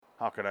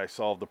how could I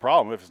solve the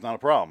problem if it's not a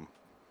problem?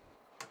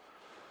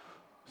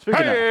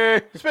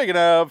 Speaking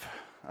of,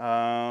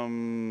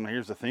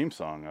 here's the theme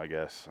song, I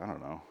guess. I don't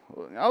know.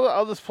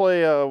 I'll just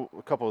play a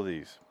couple of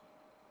these.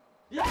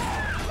 Ken?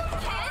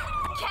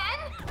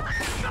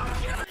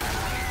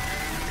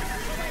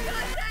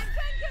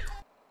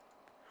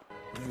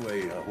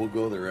 Anyway, we'll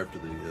go there after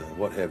the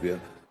what have you.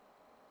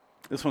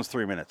 This one's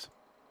 3 minutes.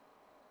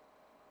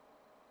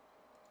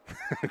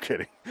 I'm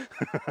kidding.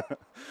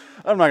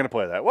 I'm not going to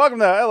play that. Welcome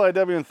to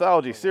LIW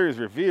Anthology Series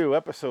Review,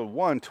 Episode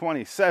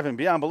 127,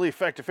 Beyond Belief,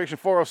 Fact or Fiction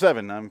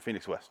 407. I'm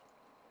Phoenix West.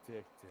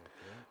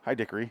 Hi,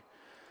 Dickory.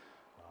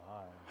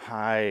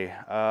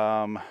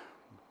 Hi.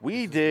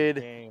 We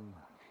did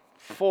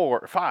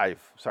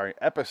 5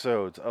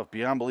 episodes of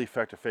Beyond Belief,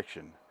 Fact or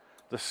Fiction.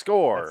 The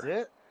score.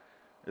 That's it?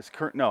 Is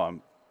current. No,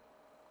 I'm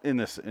in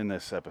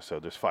this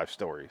episode. There's 5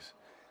 stories.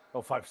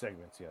 Oh, 5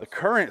 segments, yes. The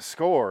current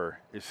score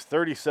is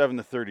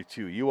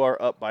 37-32. You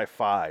are up by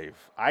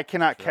 5. I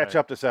cannot catch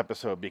up this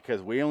episode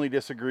because we only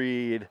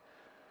disagreed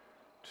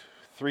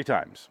 3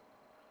 times.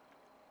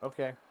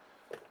 Okay.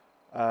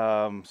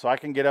 So I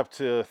can get up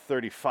to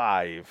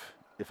 35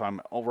 if I'm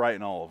right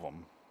in all of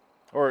them.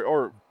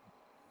 Or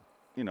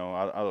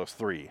out of those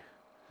 3.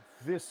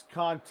 This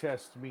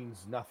contest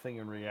means nothing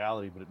in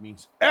reality, but it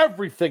means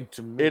everything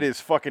to me. It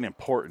is fucking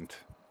important.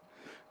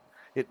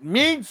 It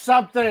means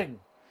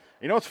something.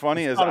 You know what's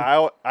funny is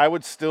I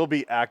would still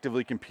be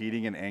actively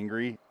competing and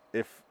angry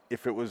if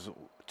it was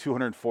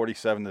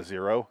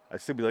 247-0.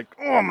 I'd still be like,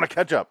 oh, I'm going to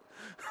catch up.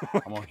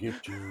 I'm going to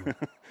get you.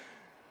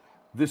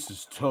 This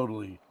is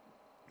totally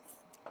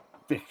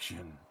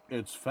fiction.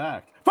 It's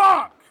fact.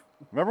 Fuck!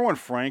 Remember when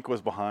Frank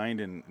was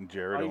behind and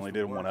Jared only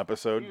did 1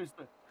 episode?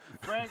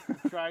 Frank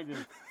tried to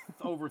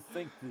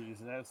overthink these,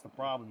 and that's the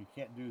problem. You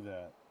can't do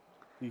that.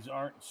 These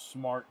aren't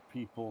smart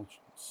people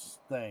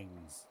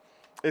things.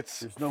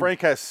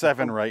 Frank has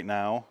 7 right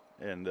now,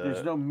 and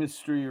there's no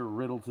mystery or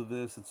riddle to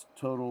this. It's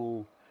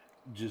total,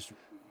 just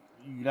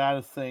you got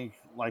to think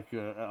like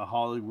a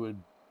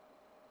Hollywood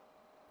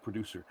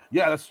producer.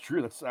 Yeah, that's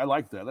true. I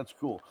like that. That's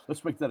cool.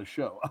 Let's make that a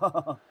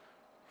show.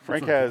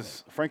 Frank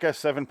has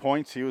 7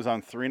 points. He was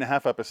on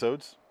 3.5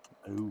 episodes,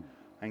 Ooh.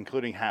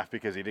 including half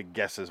because he did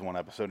guesses 1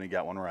 episode and he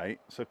got 1 right.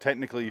 So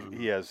technically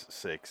he has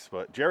 6,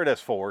 but Jared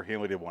has 4. He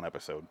only did 1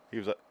 episode.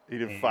 He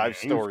did 5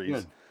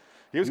 stories.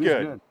 He was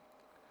good.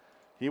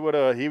 He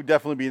would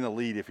definitely be in the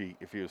lead if he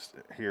was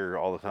here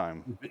all the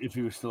time. If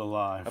he was still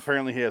alive.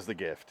 Apparently he has the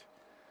gift.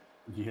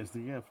 He has the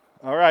gift.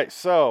 All right,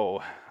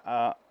 so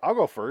I'll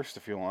go first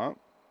if you want.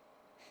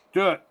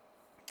 Do it.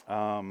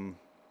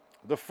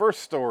 The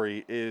first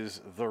story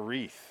is The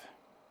Wreath.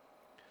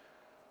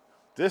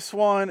 This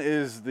one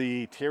is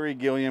the Terry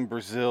Gilliam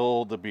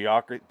Brazil, the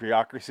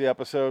bureaucracy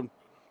episode,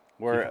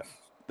 where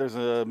there's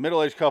a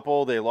middle-aged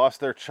couple. They lost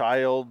their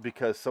child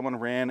because someone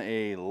ran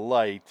a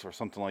light or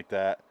something like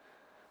that.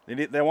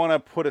 They want to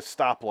put a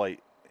stoplight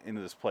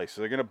into this place.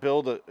 So they're going to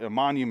build a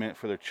monument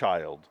for their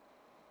child.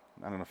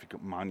 I don't know if you call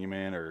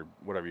monument or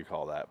whatever you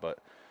call that, but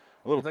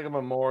it's like a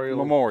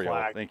memorial.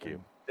 Thank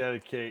you.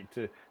 Dedicate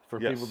for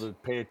people to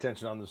pay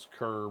attention on this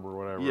curb or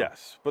whatever.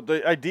 Yes, but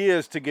the idea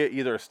is to get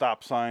either a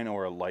stop sign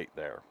or a light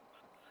there.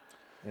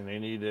 And they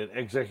need an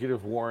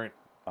executive warrant,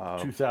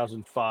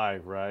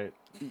 2005, right?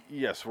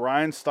 Yes,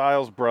 Ryan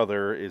Stiles'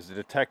 brother is a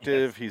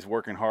detective. Yes. He's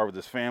working hard with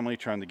his family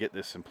trying to get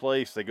this in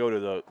place. They go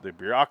to the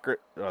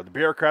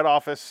bureaucrat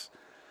office,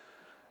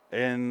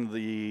 and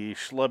the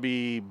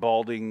schlubby,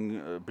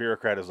 balding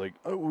bureaucrat is like,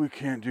 "Oh, we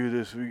can't do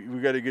this. We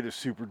got to get a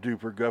super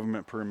duper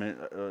government permit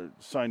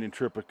signed in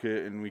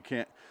triplicate, and we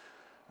can't.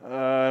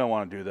 I don't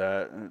want to do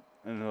that." And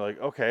they're like,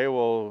 "Okay,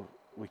 well,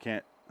 we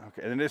can't."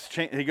 Okay, and then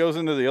he goes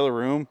into the other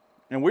room,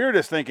 and we were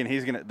just thinking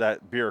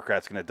that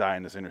bureaucrat's gonna die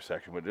in this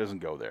intersection, but it doesn't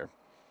go there.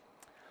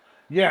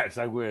 Yes,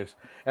 I wish.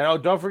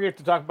 And don't forget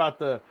to talk about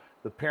the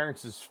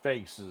parents'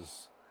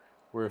 faces,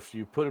 where if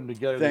you put them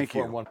together, they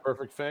form one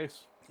perfect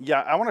face.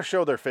 Yeah, I want to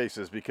show their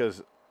faces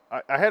because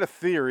I had a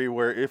theory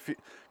where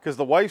because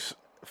the wife's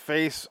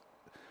face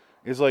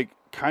is like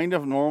kind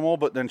of normal,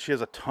 but then she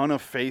has a ton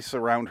of face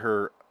around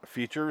her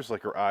features,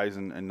 like her eyes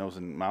and nose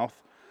and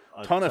mouth.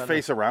 A ton of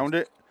face around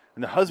it.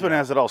 And the husband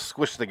has it all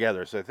squished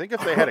together. So I think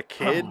if they had a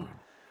kid,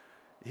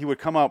 he would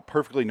come out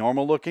perfectly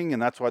normal looking, and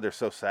that's why they're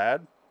so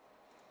sad.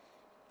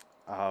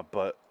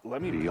 But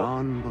let me hold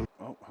on.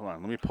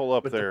 Let me pull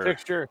up their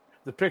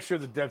The picture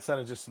of the dead son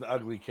is just an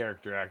ugly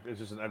character act. It's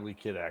just an ugly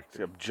kid act.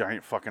 They have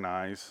giant fucking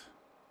eyes.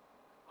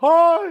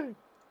 Hi.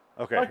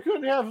 Okay. I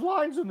couldn't have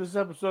lines in this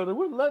episode. They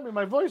wouldn't let me.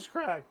 My voice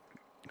cracked.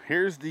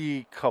 Here's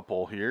the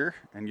couple here,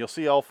 and you'll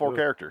see all 4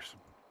 characters.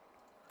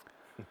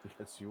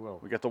 Yes, you will.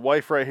 We got the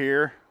wife right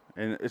here,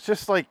 and it's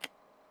just like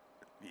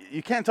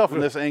you can't tell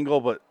from this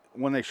angle, but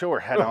when they show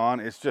her head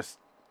on, it's just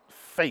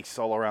face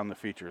all around the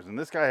features. And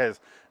this guy has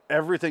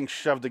everything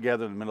shoved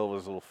together in the middle of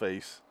his little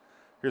face.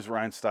 Here's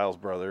Ryan Stiles'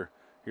 brother.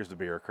 Here's the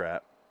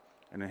bureaucrat.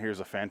 And then here's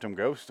a phantom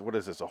ghost. What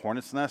is this, a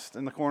hornet's nest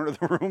in the corner of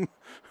the room?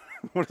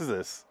 What is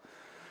this?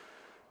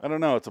 I don't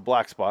know. It's a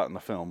black spot in the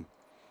film.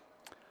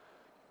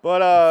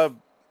 But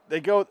they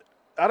go...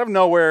 out of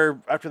nowhere,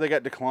 after they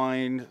got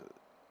declined,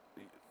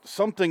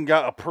 something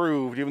got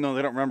approved, even though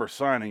they don't remember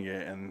signing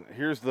it. And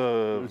here's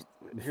the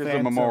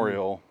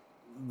memorial.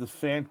 The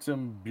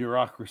phantom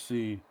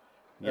bureaucracy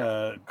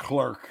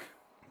clerk.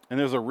 And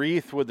there's a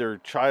wreath with their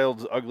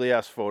child's ugly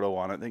ass photo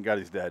on it. Thank God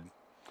he's dead.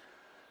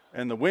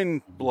 And the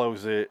wind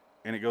blows it,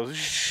 and it goes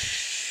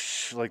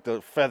shh, like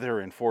the feather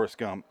in Forrest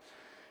Gump,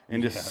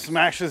 and just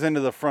smashes into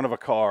the front of a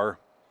car.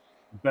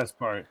 Best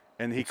part.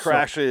 And he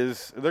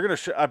crashes. They're gonna.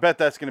 I bet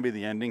that's gonna be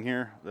the ending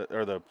here,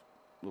 or the.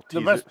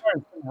 The best part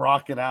is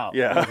rocking out.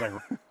 Yeah.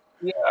 Like,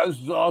 yeah, this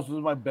is awesome. This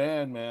is my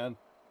band, man.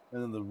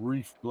 And then the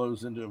reef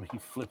blows into him. He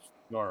flips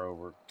the car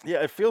over. Yeah,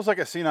 it feels like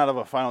a scene out of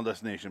a Final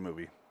Destination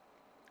movie.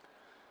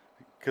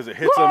 Because it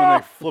hits him and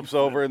then flips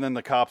over, and then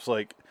the cop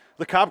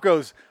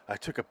goes, I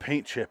took a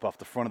paint chip off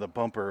the front of the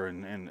bumper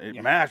and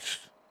it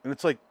matched. And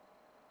it's like,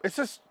 it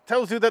just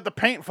tells you that the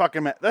paint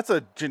fucking that's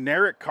a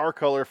generic car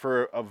color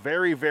for a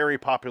very, very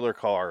popular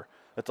car.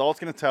 That's all it's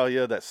going to tell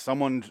you, that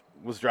someone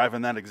was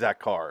driving that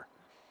exact car.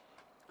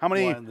 How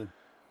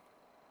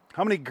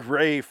many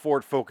gray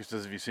Ford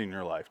Focuses have you seen in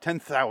your life?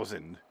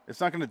 10,000. It's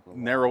not going to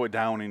narrow it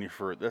down any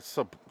further. That's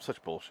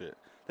such bullshit.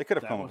 They could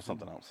have come up with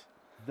something else.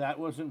 That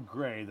wasn't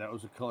gray. That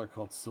was a color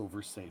called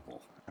Silver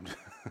Sable.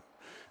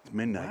 It's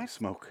midnight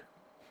smoke.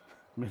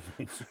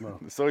 Midnight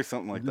smoke. It's always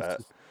something like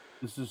that.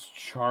 This is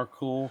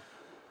charcoal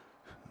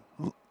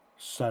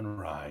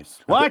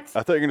sunrise. What?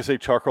 I thought you were going to say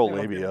charcoal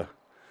labia.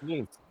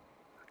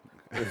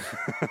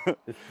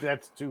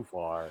 That's too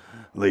far.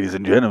 Ladies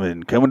and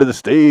gentlemen, coming to the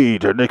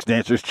stage, our next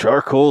dancer is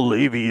charcoal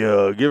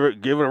labia. Give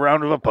it a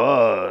round of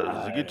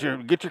applause. Get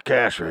your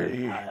cash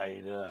ready.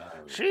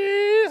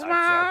 She's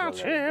my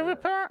cherry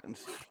pie.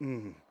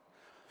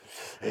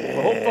 The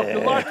whole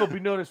fucking life will be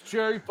known as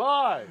cherry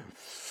pie.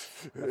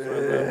 That's what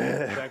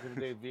I love. Back in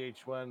the day,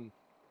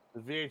 the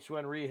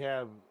VH1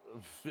 rehab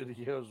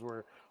videos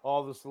where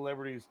all the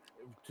celebrities,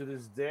 to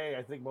this day,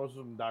 I think most of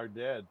them are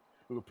dead,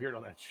 who appeared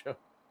on that show.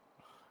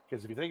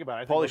 Because if you think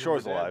about it, Pauly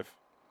Shore's alive.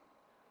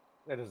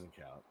 That doesn't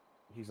count.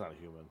 He's not a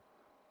human.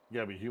 You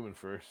gotta be human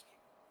first.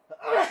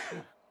 I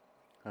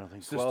don't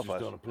think Sisters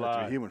qualifies. don't You have to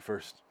apply. be human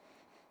first.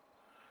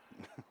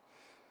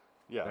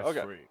 Yeah, That's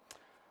okay. free.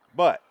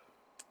 But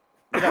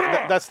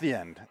that's the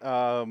end.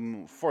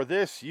 For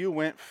this, you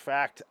went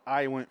fact,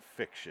 I went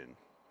fiction.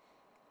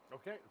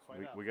 Okay, let's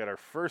find out. We got our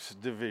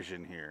first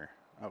division here.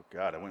 Oh,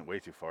 God, I went way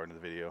too far into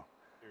the video.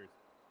 Seriously.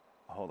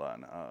 Hold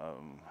on.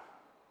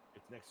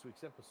 It's next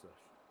week's episode.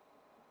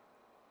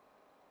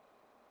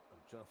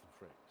 Of Jonathan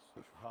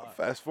Frakes. Hi.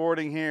 Fast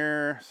forwarding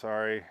here.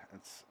 Sorry.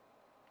 It's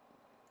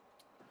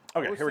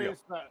okay. I would Here we say go.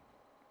 it's not-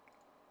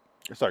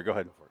 Sorry, go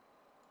ahead. Go for it.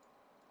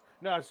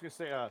 No, I was going to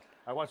say,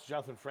 I watched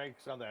Jonathan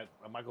Frakes on that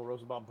Michael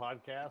Rosenbaum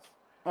podcast.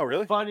 Oh,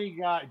 really? Funny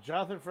guy.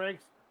 Jonathan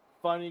Frakes,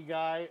 funny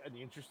guy, an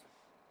interesting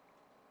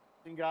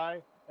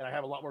guy, and I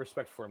have a lot more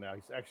respect for him now.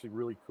 He's actually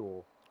really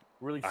cool,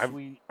 really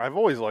sweet. I've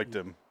always liked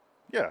him.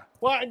 Yeah.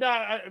 Well, no,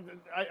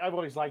 I've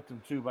always liked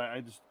him too, but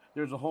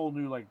there's a whole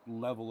new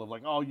level of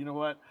oh, you know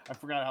what? I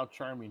forgot how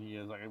charming he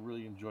is. I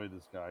really enjoy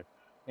this guy,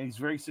 and he's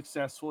very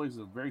successful. He's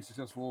a very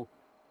successful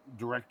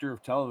director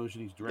of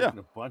television. He's directing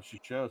a bunch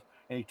of shows,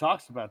 and he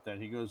talks about that.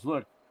 He goes,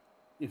 "Look,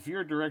 if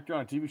you're a director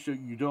on a TV show,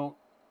 you don't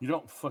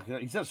fuck it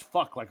up." He says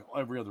 "fuck" like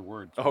every other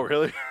word. Oh,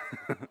 really?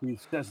 He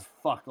says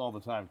 "fuck" all the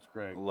time. It's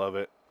great. Love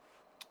it.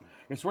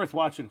 It's worth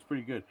watching. It's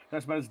pretty good.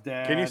 That's about his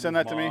dad. Can you send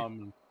that to me?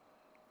 me?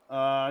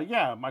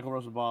 Yeah, Michael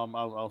Rosenbaum.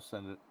 I'll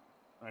send it.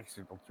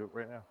 Actually, I'll do it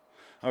right now.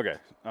 Okay.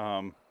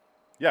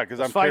 Yeah, because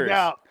I'm Let's find curious.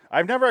 out.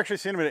 I've never actually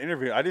seen him in an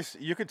interview.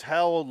 You could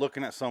tell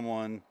looking at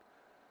someone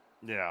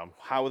Yeah.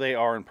 how they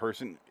are in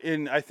person.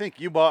 And I think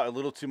you bought a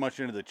little too much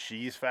into the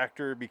cheese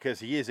factor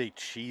because he is a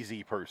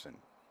cheesy person,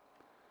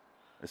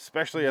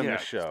 especially on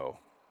this show.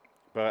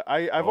 But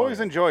I've always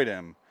enjoyed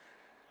him.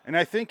 And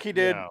I think he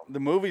did. The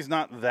movie's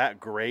not that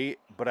great,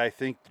 but I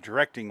think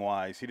directing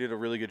wise, he did a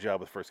really good job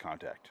with First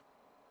Contact.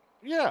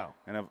 Yeah.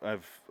 And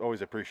I've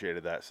always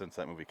appreciated that since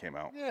that movie came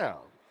out. Yeah.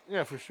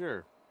 Yeah, for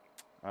sure.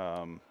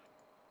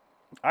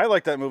 I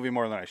like that movie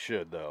more than I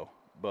should, though.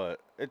 But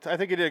I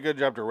think he did a good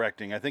job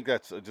directing. I think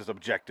that's just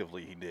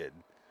objectively he did.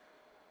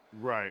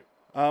 Right.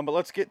 But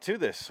let's get to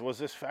this. Was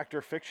this fact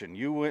or fiction?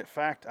 You went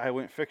fact, I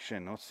went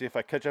fiction. Let's see if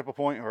I catch up a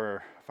point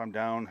or if I'm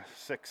down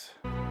 6.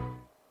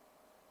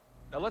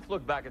 Now let's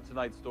look back at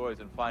tonight's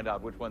stories and find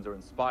out which ones are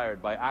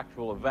inspired by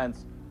actual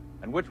events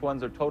and which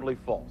ones are totally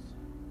false.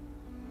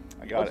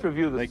 I got Let's it.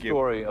 review the Thank you.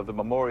 story of the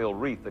memorial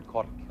wreath that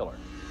caught a killer.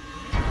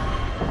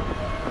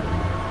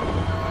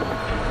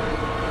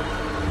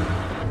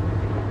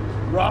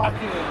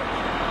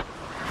 Rocket.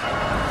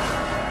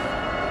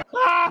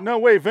 No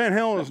way, Van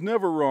Halen is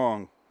never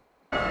wrong.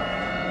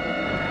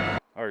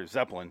 Or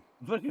Zeppelin.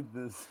 Look at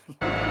this.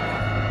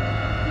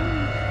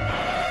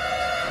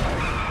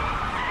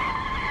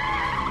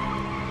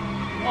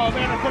 Oh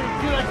man, I'm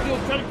fucking kill that kill,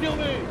 trying to kill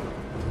me.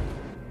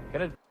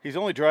 Can it He's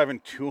only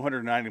driving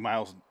 290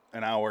 miles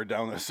an hour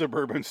down the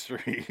suburban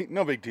street.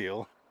 No big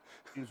deal.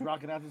 He was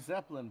rocking out the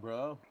Zeppelin,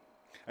 bro.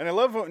 And I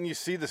love when you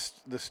see the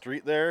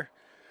street there,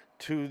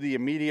 to the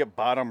immediate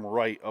bottom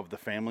right of the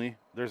family,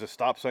 there's a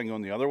stop sign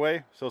going the other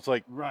way. So it's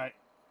like Right.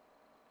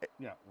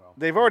 Yeah. Well,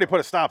 they've already put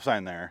a stop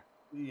sign there.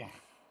 Yeah.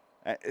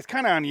 It's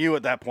kind of on you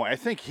at that point. I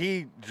think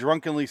he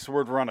drunkenly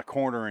swerved around a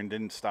corner and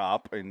didn't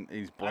stop, and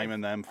he's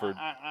blaming them for.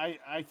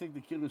 I think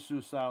the kid was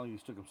suicidal. He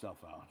just took himself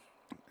out.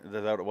 Is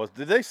that what it was?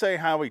 Did they say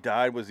how he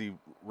died? Was he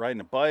riding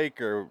a bike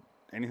or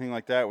anything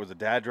like that? Was the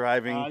dad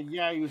driving?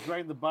 Yeah, he was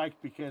riding the bike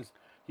because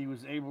he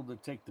was able to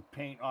take the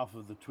paint off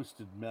of the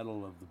twisted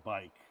metal of the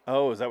bike.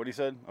 Oh, is that what he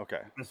said?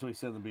 Okay. That's what he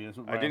said in the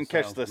beginning. I didn't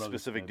catch the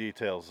specific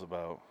details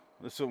about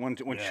this. Is when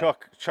Yeah.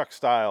 Chuck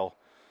Stiles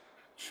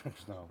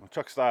No. when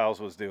Chuck Stiles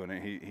was doing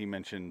it. He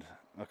mentioned.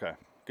 Okay,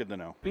 good to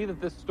know. Be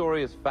that this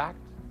story is fact?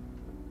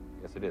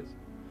 Yes, it is.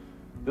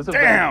 This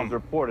event Damn! was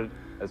reported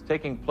as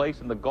taking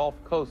place in the Gulf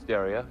Coast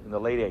area in the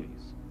late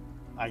 80s.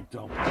 I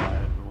don't buy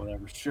it, but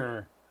whatever.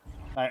 Sure.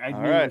 I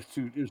knew right.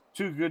 it was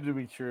too good to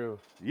be true.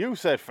 You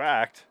said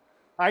fact.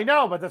 I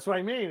know, but that's what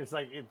I mean. It's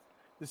like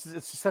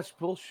it's such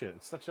bullshit.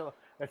 It's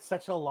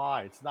such a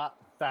lie. It's not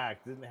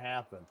fact. It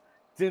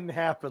didn't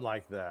happen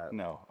like that.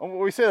 No,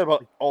 we say that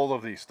about all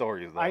of these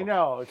stories, though. I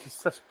know. It's just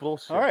such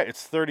bullshit. All right,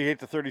 it's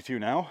 38-32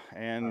 now,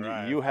 and All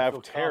right, you I have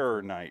feel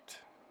Terror Night.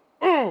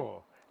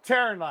 Oh,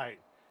 Terror Night.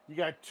 You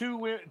got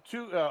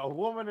a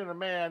woman and a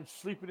man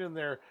sleeping in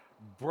their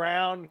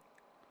brown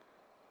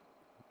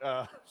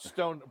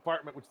stone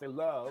apartment, which they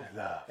love,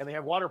 and they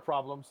have water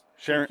problems.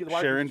 Sharon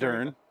Sharon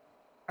Dern.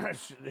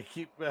 They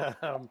keep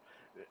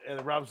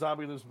and Rob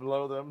Zombie lives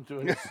below them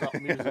doing his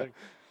music.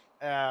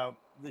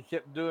 They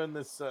kept doing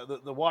this.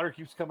 The water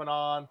keeps coming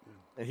on,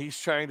 and he's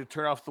trying to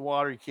turn off the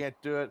water. He can't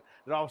do it.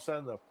 And all of a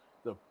sudden,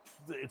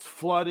 it's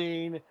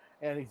flooding,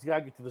 and he's got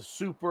to get to the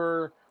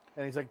super.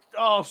 And he's like,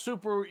 "Oh,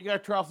 super! You got to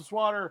turn off this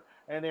water."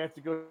 And they have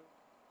to go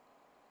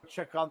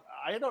check on.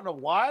 I don't know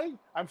why.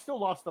 I'm still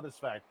lost on this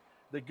fact.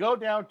 They go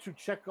down to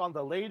check on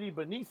the lady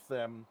beneath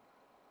them.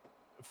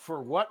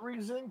 For what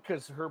reason?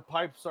 Because her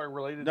pipes are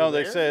related. No, to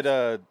they theirs?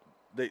 said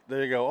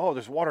they go, oh,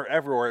 there's water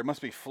everywhere. It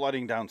must be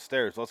flooding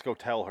downstairs. Let's go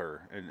tell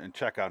her and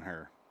check on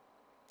her,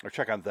 or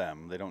check on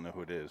them. They don't know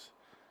who it is.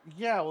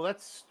 Yeah, well,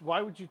 that's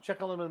why would you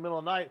check on them in the middle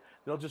of the night?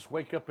 They'll just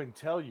wake up and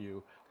tell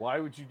you. Why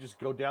would you just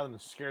go down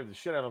and scare the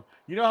shit out of them?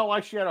 You know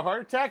why she had a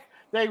heart attack?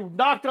 They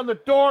knocked on the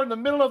door in the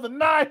middle of the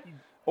night,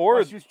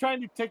 Or she was trying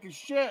to take a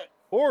shit.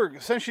 Or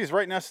since she's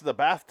right next to the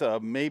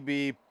bathtub,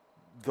 maybe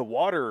the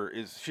water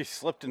is she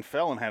slipped and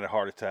fell and had a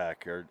heart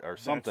attack or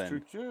something.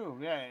 That's true too.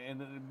 Yeah,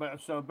 and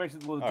but so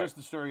basically, All just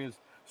the story is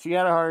she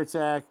had a heart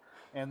attack,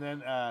 and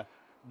then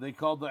they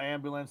called the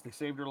ambulance. They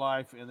saved her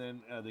life, and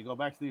then they go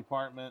back to the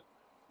apartment,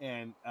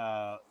 and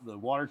the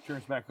water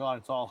turns back on.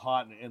 It's all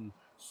hot, and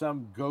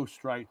some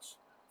ghost writes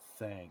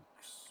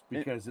thanks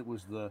because it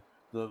was the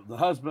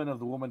husband of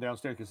the woman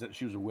downstairs because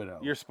she was a widow.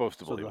 You're supposed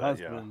to So believe the that,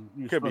 husband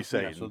yeah. Could be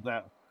Satan. Satan. So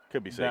that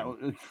Could be that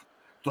Satan.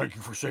 thank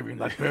you for saving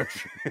that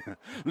bitch.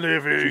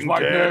 Living She's my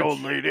dead bitch.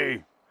 old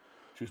lady.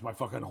 She's my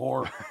fucking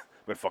whore.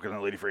 Been fucking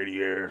that lady for 80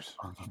 years.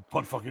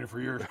 Butt fucking her for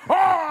years.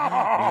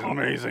 It's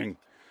amazing.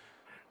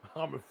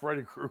 I'm a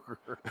Freddy Krueger.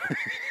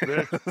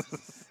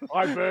 Bitch.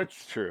 Hi,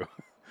 bitch. True.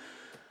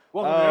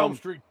 Welcome to Elm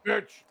Street,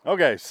 bitch.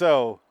 Okay,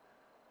 so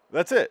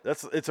that's it.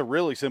 It's a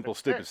really simple,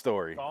 stupid it.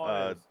 story. That's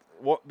all it is.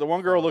 The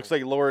one girl looks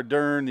like Laura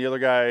Dern. The other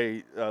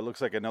guy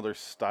looks like another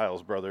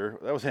Stiles brother.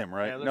 That was him,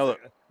 right? Yeah, it No,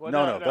 looks like-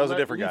 no, that was a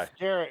different Leif guy.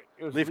 Garrett.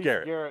 It was Leif Leif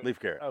Garrett. Leif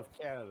Garrett. of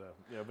Canada.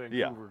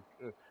 Vancouver.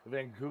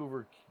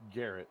 Vancouver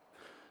Garrett.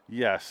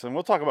 Yes, and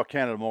we'll talk about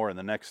Canada more in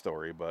the next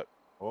story, but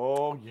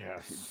Oh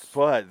yes.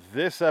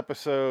 this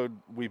episode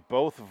we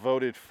both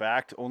voted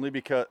fact only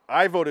because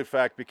I voted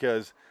fact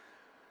because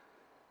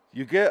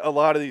you get a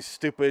lot of these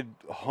stupid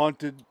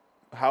haunted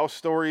house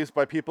stories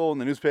by people in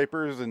the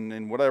newspapers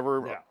and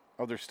whatever Yeah.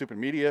 other stupid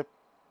media.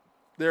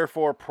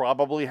 Therefore,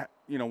 probably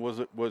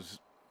was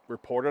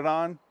reported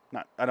on.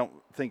 I don't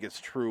think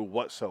it's true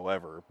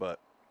whatsoever, but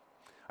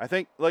I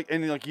think like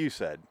you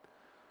said,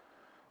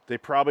 they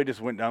probably just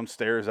went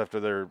downstairs after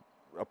their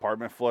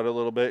apartment flooded a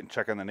little bit and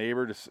check on the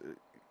neighbor.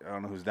 I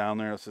don't know who's down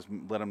there. Let's just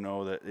let them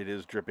know that it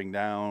is dripping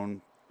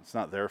down. It's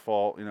not their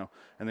fault,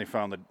 And they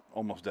found the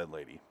almost dead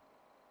lady.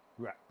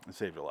 Right. And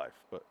saved her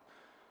life. But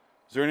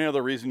is there any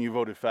other reason you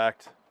voted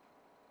fact?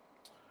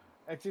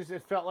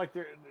 It felt like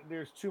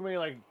there's too many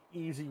like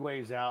easy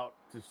ways out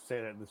to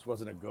say that this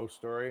wasn't a ghost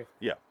story.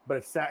 Yeah. But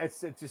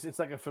it's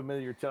like a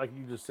familiar tale, like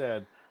you just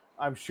said.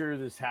 I'm sure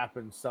this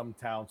happened some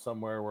town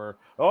somewhere where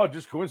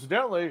just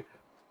coincidentally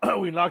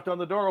we knocked on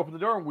the door, opened the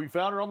door, and we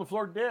found her on the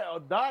floor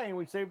dying.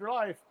 We saved her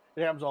life.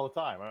 It happens all the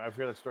time. I've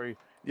heard that story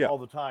all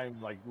the time,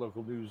 like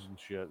local news and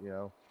shit.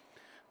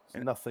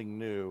 It's nothing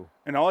new.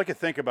 And all I could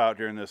think about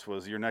during this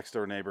was your next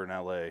door neighbor in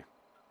LA.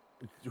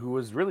 Who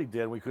was really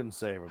dead? We couldn't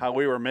save him. How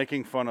we were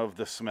making fun of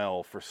the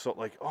smell for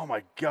oh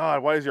my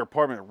God, why does your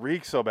apartment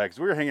reek so bad? Because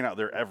we were hanging out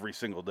there every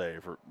single day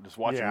for just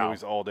watching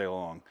movies all day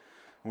long.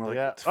 And we're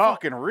like, it's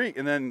fucking reek.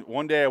 And then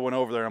one day I went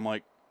over there and I'm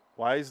like,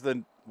 why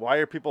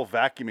are people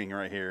vacuuming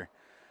right here?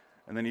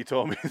 And then you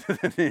told me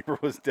that the neighbor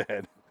was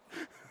dead.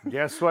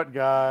 Guess what,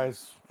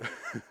 guys?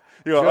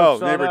 You go,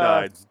 neighbor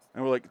died.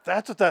 And we're like,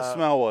 that's what that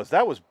smell was.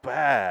 That was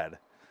bad.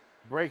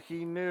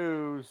 Breaking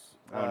news.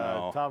 Oh,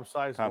 no. Tom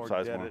Sizemore,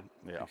 Sizemore, dead at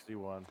yeah.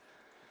 61.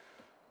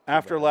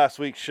 After last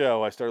week's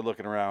show, I started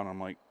looking around. I'm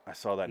like, I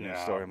saw that news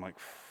story. I'm like,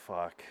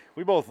 fuck.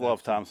 We both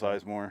love Tom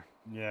Sizemore.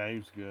 Yeah, he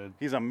was good.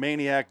 He's a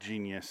maniac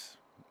genius.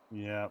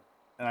 Yeah.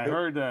 And I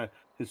heard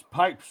his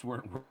pipes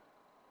weren't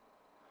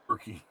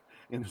working,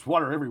 and there's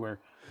water everywhere,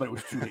 but it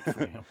was too late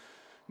for him.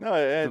 No,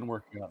 It didn't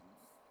work out.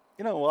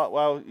 You know what?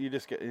 While you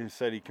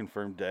said he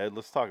confirmed dead,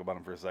 let's talk about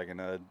him for a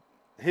second.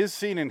 His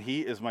scene in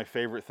Heat is my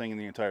favorite thing in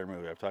the entire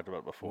movie. I've talked about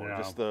it before.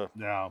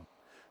 Yeah.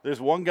 There's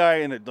one guy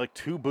in it, like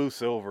 2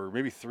 booths over,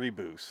 maybe 3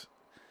 booths,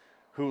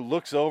 who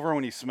looks over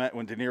when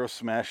when De Niro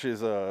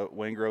smashes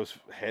Waingro's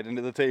head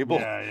into the table.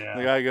 Yeah.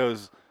 The guy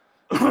goes,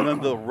 and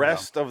then the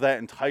rest of that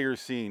entire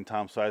scene,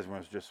 Tom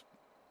Sizemore is just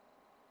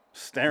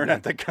staring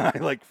at the guy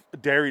like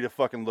dare to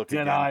fucking look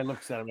Dead again. eye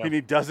looks at him. And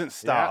he doesn't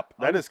stop.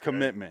 Yeah, that is great.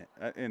 commitment.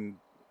 And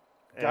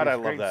God, I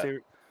love that.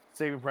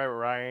 Saving Private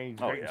Ryan. He's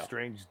great yeah. in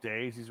Strange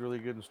Days. He's really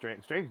good in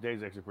Strange Days.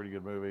 Is actually a pretty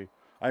good movie.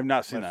 I've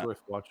not seen That's that.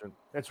 worth watching.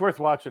 It's worth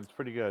watching. It's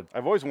pretty good.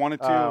 I've always wanted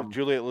to.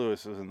 Juliette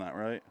Lewis, isn't that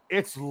right?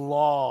 It's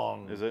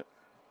long. Is it?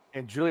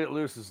 And Juliette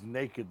Lewis is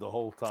naked the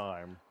whole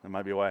time. That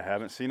might be why I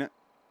haven't seen it.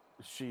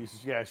 She's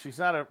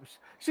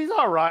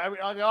all right. I mean,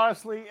 like,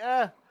 honestly,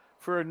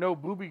 for a no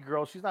booby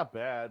girl, she's not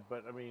bad.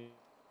 But I mean,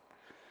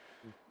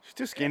 She's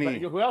too skinny.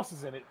 But who else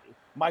is in it?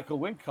 Michael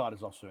Wincott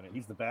is also in it.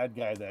 He's the bad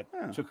guy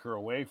that took her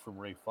away from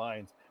Ray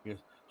Fiennes. He goes,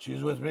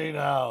 "She's with me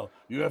now.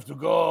 You have to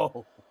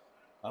go.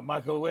 I'm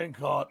Michael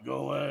Wincott.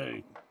 Go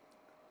away."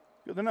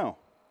 Good to know.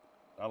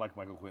 I like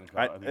Michael Wincott.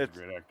 I think he's a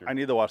great actor. I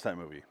need to watch that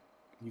movie.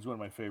 He's one of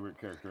my favorite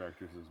character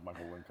actors. Is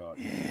Michael Wincott.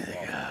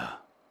 Yeah.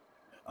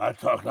 I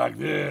talk like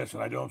this,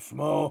 and I don't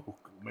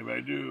smoke. Maybe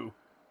I do.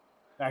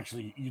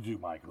 Actually, you do,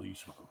 Michael. You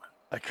smoke.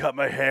 I cut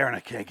my hair and I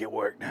can't get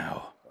work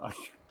now.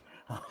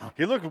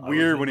 He looked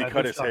weird when he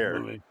cut his hair.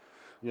 Movie.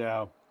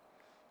 Yeah.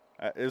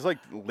 It was like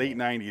late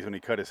 90s when he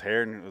cut his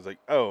hair, and it was like,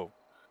 oh,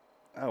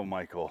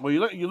 Michael. Well,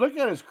 you look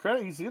at his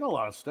credit. He's in a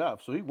lot of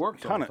stuff, so he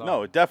works.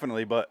 No,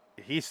 definitely. But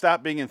he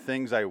stopped being in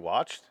things I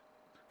watched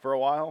for a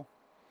while.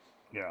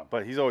 Yeah.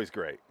 But he's always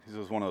great. He's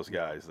just one of those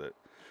guys that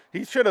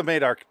he should have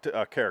made our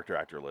character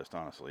actor list.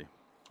 Honestly,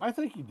 I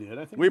think he did.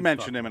 I think we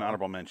mentioned him in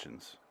honorable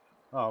mentions.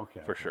 Oh,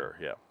 okay. For sure.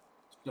 Yeah.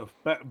 So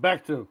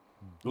back to.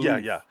 Booth.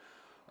 Yeah.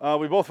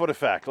 We both voted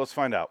fact. Let's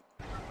find out.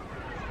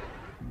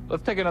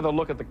 Let's take another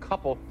look at the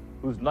couple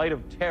whose night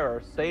of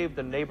terror saved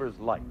a neighbor's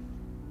life.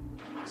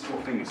 This whole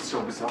thing is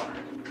so bizarre.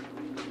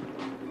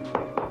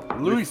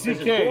 Louis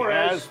C.K.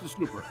 as the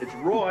super. It's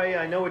Roy.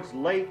 I know it's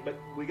late, but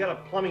we got a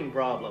plumbing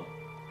problem.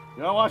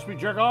 You don't watch me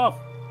jerk off?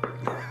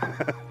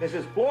 This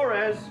is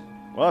Flores.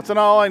 Well, that's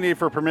all I need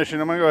for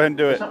permission. I'm going to go ahead and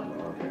do it.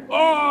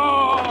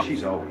 Oh!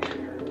 She's always here.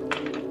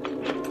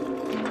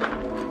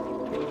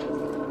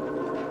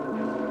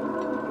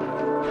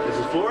 This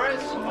is Flores.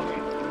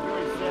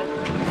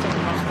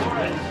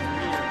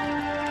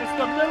 It's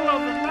the middle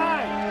of the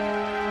night.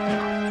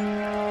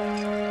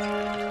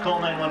 Call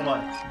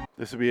 911.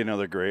 This would be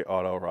another great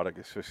autoerotic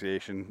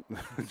asphyxiation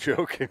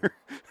joke here.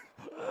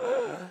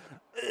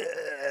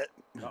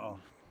 Uh-oh.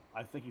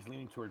 I think he's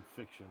leaning toward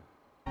fiction.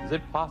 Is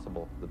it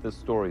possible that this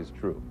story is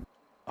true?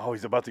 Oh,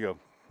 he's about to go.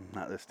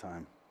 Not this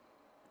time.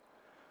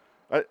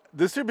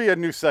 This should be a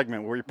new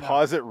segment where we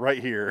pause it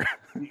right here.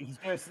 He's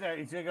gonna say,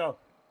 he's gonna go.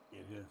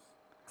 It is.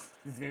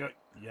 He's gonna go.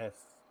 Yes.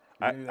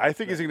 I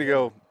think he's gonna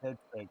go.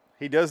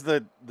 He does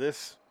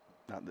this,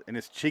 and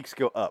his cheeks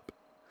go up.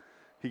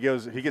 He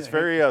goes. He gets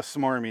very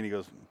smarmy, and he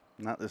goes,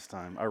 "Not this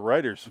time." Our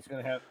writers. He's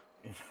gonna have.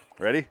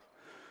 Ready?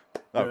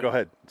 Oh, go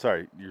ahead.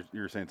 Sorry, you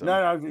were saying something.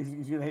 No,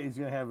 he's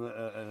gonna have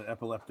an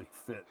epileptic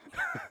fit.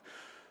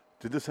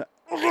 Did this?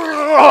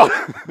 We'll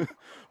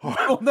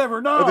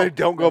never know. They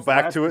don't go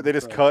back to it. They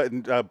just cut,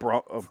 and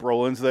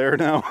Brolin's there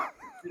now.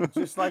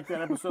 Just like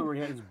that episode where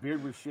his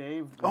beard was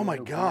shaved. Oh my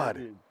God!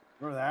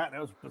 Remember that? That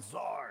was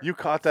bizarre. You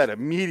caught that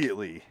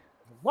immediately.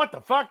 What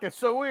the fuck? That's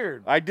so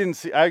weird. I didn't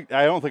see. I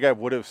don't think I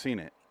would have seen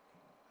it.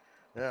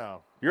 Yeah.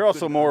 You're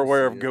also more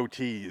aware of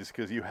goatees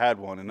because you had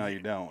one and now you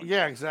don't.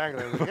 Yeah,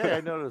 exactly. I was like, hey,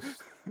 I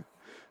noticed.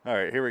 All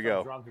right, here we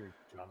go. Wrong here,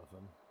 Jonathan.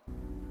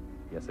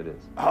 Yes, it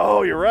is.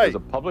 Oh, you're right. There's a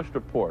published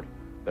report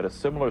that a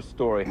similar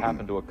story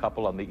happened to a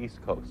couple on the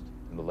East Coast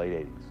in the late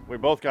 80s. We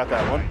both got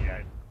that one.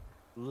 Yeah,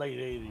 late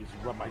 80s,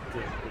 rub my dick,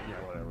 but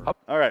yeah, whatever.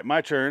 All right,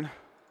 my turn.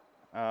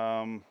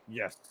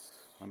 Yes.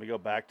 Let me go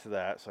back to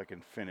that so I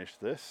can finish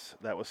this.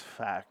 That was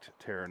fact,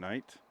 Terror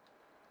Night.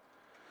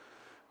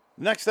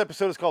 Next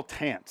episode is called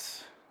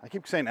Tants. I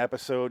keep saying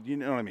episode, you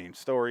know what I mean,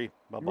 story,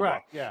 blah, blah,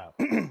 Right, yeah.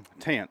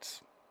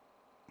 Tants.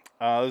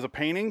 There's a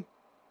painting.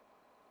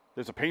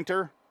 There's a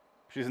painter.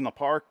 She's in the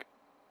park.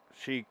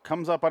 She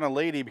comes up on a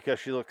lady because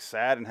she looks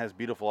sad and has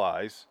beautiful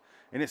eyes.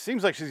 And it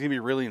seems like she's going to be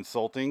really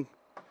insulting.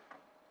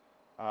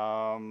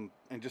 And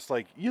just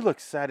like, you look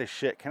sad as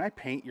shit. Can I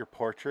paint your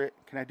portrait?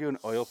 Can I do an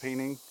oil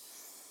painting?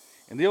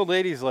 And the old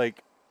lady's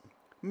like,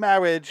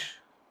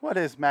 marriage. What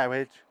is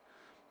marriage?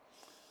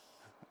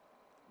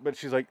 But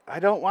she's like,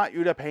 I don't want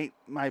you to paint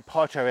my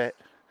portrait.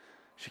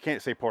 She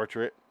can't say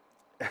portrait.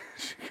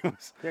 she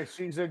goes, Yeah,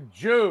 she's a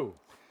Jew.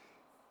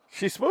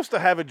 she's supposed to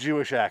have a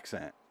Jewish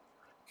accent,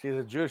 She's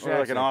a Jewish or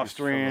like an accent. She's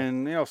from a-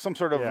 Austrian, some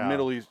sort of Yeah.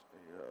 Middle East,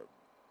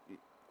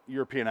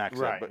 European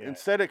accent. Right, But yeah.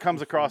 instead, it comes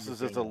She's across from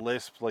as a Lithuania.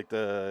 lisp, like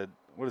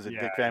what is it,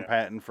 Yeah, Dick Van yeah.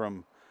 Patten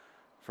from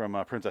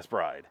Princess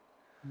Bride.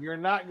 You're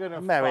not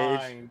gonna Marriage.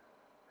 find.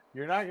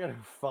 You're not gonna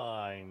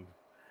find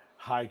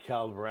high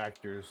caliber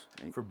actors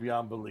for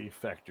Beyond Belief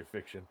Factor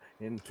Fiction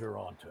in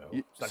Toronto.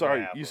 It's not Sorry,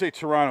 gonna happen. you say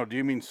Toronto. Do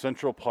you mean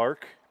Central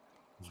Park?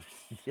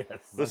 Yes.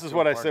 This is Central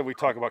what I Park. said we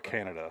talk about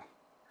Canada.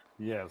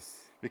 Yes.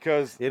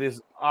 Because It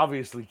is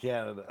obviously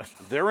Canada.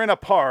 they're in a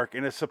park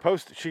and it's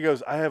supposed to, she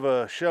goes, I have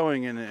a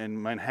showing in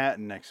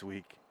Manhattan next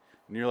week.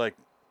 And you're like,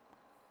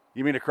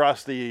 you mean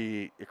across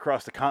the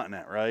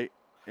continent, right?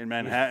 In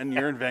Manhattan,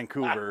 you're in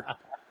Vancouver.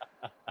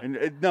 And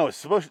no,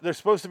 they're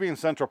supposed to be in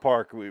Central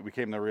Park, we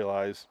came to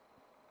realize.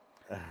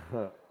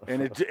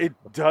 And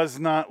it does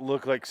not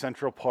look like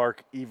Central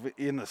Park even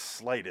in the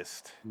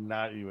slightest.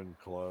 Not even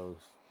close.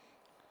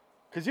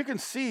 Because you can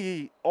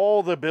see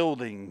all the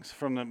buildings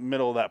from the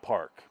middle of that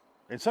park.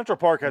 And Central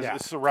Park Yeah.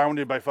 is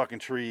surrounded by fucking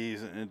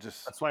trees, and it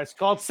just That's why it's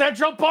called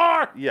Central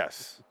Park.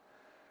 yes,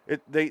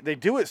 they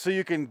do it so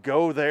you can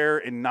go there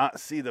and not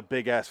see the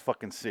big ass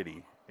fucking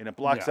city, and it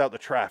blocks Yeah. out the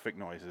traffic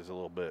noises a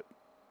little bit.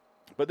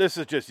 But this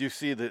is just you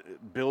see the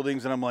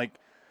buildings, and I'm like,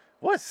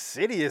 what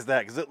city is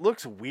that? Because it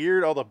looks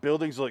weird. All the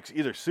buildings look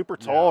either super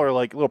tall Yeah. or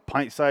like little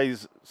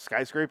pint-sized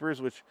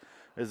skyscrapers, which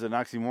is an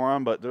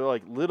oxymoron. But they're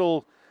like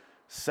little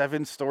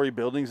 7-story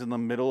buildings in the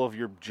middle of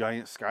your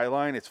giant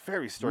skyline. It's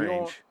very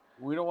strange.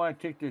 We don't want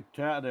to take the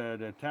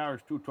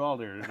towers too tall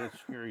there. That's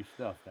scary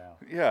stuff now.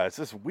 Yeah, it's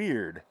just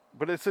weird,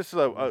 but it's just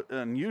an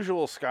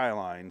unusual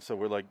skyline. So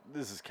we're like,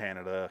 this is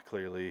Canada,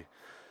 clearly.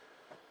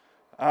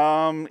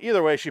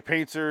 Either way, she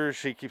paints her.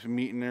 She keeps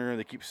meeting her.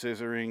 They keep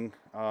scissoring.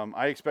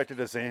 I expected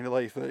a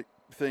Xanadu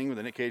thing with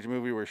the Nick Cage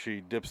movie where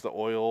she dips the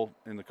oil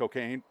in the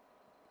cocaine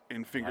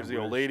and fingers the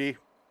old wish. lady.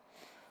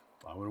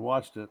 I would have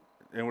watched it.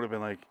 It would have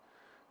been like,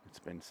 it's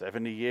been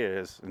 70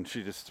 years, and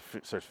she just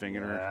starts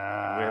fingering her.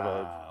 We have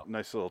a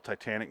nice little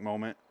Titanic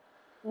moment.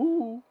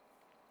 Ooh.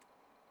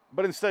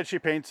 But instead, she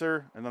paints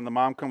her, and then the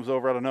mom comes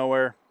over out of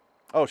nowhere.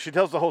 Oh, she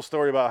tells the whole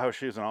story about how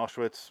she was in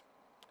Auschwitz,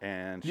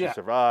 and she Yeah.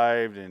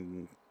 survived,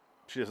 and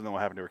she doesn't know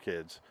what happened to her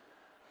kids.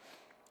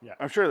 Yeah.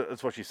 I'm sure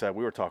that's what she said.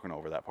 We were talking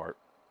over that part.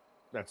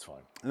 That's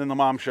fine. And then the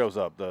mom shows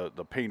up, the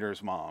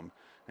painter's mom,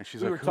 and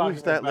she's We were like, talking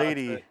 "Who's that about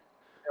lady?" the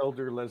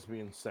elder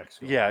lesbian sex.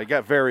 going Yeah, on. it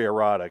got very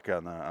erotic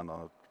on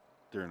the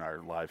during our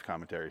live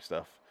commentary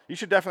stuff. You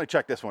should definitely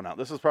check this one out.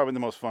 This is probably the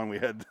most fun we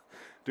had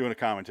doing a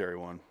commentary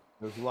one.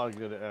 There's a lot of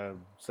good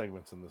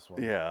segments in this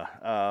one. Yeah.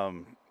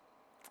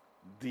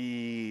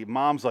 The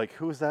mom's like,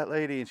 "Who's that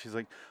lady?" And she's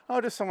like, "Oh,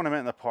 just someone I met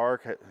in the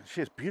park. She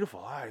has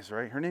beautiful eyes,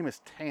 right? Her name is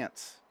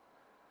Tance."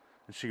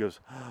 And she goes,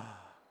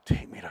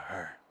 "Take me to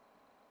her."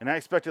 And I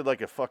expected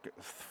like a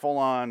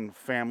full-on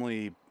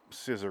family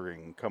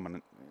scissoring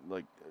coming,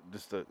 like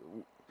just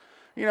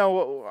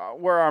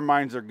where our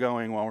minds are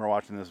going while we're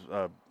watching this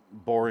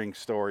boring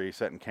story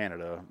set in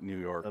Canada, New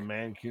York. A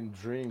man can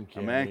dream.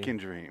 A man can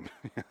dream.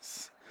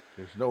 Yes.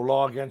 There's no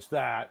law against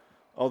that.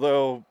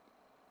 Although,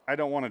 I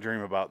don't want to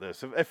dream about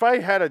this. If I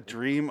had a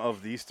dream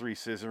of these three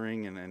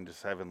scissoring and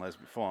just having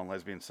full-on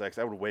lesbian sex,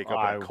 I would wake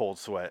up in a cold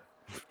sweat.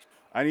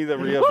 I need to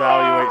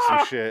reevaluate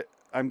some shit.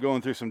 I'm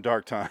going through some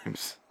dark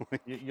times.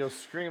 You'll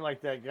scream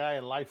like that guy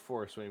in Life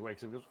Force when he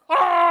wakes up and goes,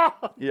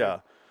 "Ah!" Yeah.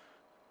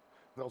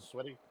 All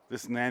sweaty.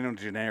 This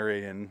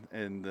nanogenarian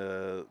and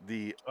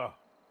the Oh.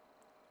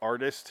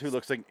 artist who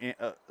looks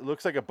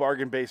like a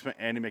bargain basement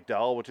Andy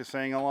McDowell, which is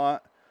saying a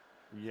lot.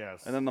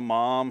 Yes. And then the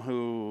mom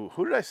who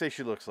did I say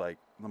she looks like?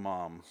 The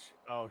mom.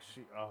 Oh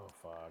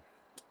fuck.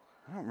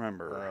 I don't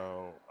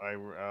remember.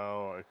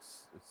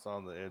 It's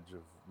on the edge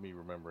of me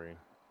remembering.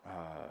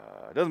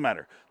 It doesn't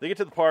matter. They get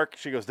to the park.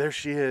 She goes, "There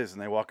she is,"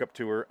 and they walk up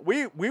to her.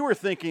 We were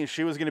thinking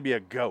she was going to be a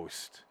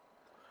ghost,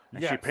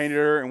 and she Yes. painted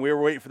her. And we were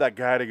waiting for that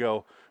guy to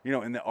go,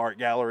 in the art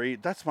gallery.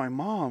 "That's my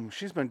mom.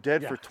 She's been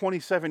dead for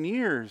 27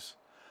 years.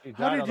 He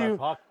How died did on you- that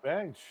park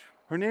bench.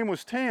 Her name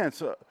was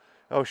Tance.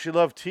 Oh, she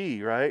loved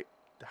tea, right?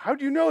 How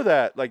do you know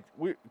that? Like,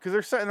 because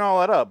they're setting all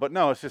that up, but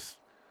no, it's just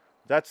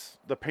that's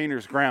the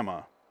painter's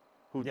grandma,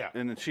 Yeah.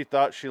 and then she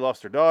thought she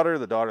lost her daughter.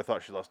 The daughter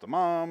thought she lost the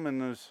mom, and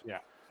there's, Yeah.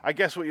 I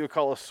guess what you would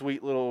call a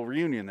sweet little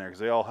reunion there because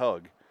they all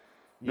hug.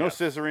 No Yes.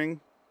 scissoring.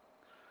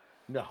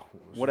 No.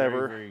 It was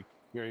Whatever. Very,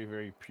 very,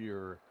 very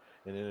pure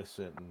and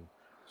innocent and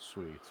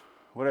sweet.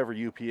 Whatever,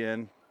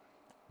 UPN.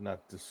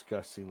 Not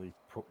disgustingly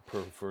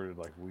perverted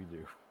like we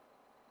do.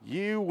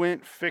 You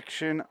went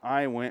fiction,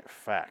 I went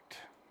fact.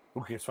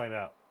 Okay, let's find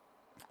out.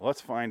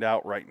 Let's find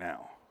out right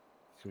now.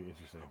 It's gonna be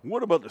interesting.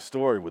 What about the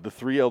story with the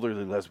three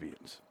elderly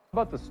lesbians?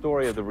 How about the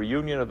story of the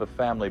reunion of the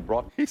family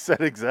brought He said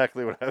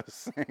exactly what I was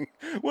saying.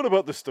 What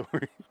about the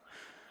story?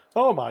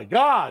 Oh my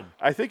God!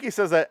 I think he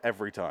says that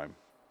every time.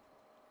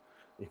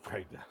 He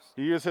probably does.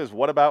 He either says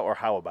what about or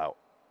how about.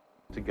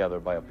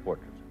 together by a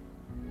portrait.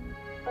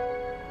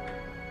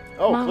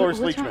 Oh, Mom, Cloris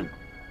what's Leachman. wrong?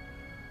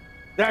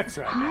 That's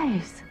right.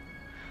 Eyes.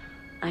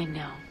 I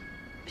know.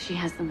 She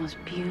has the most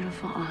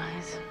beautiful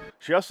eyes.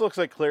 She also looks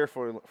like Claire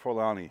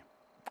Forlani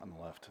on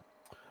the left.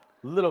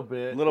 A little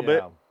bit. A little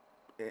bit.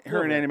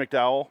 Her and Annie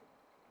McDowell.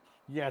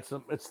 Yeah,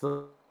 it's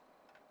the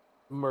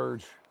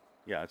merge.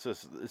 Yeah, it's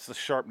the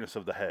sharpness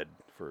of the head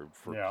for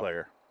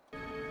Claire.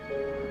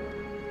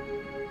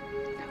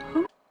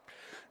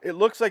 It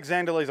looks like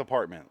Zandalay's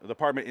apartment, the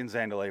apartment in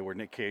Zandalay where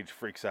Nick Cage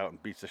freaks out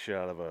and beats the shit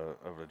out of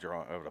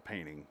a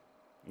painting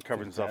and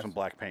covers himself in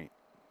black paint.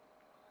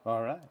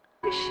 All right.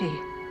 Who is she?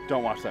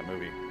 Don't watch that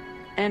movie.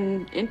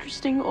 An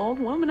interesting old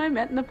woman I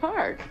met in the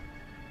park.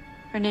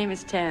 Her name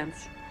is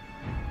Tance.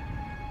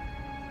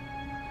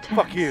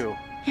 Fuck you.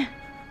 Yeah.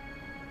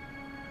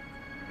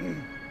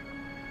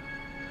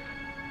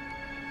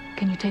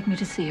 Can you take me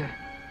to see her?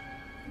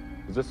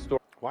 Is this story?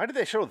 Why did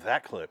they show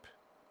that clip?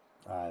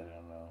 I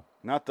don't know.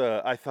 Not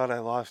the I thought I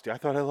lost you. I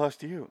thought I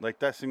lost you. Like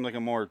that seemed like a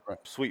more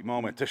sweet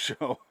moment to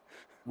show.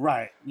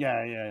 Right.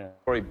 Yeah.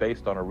 Story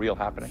based on a real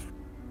happening?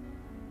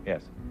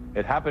 Yes.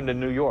 It happened in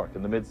New York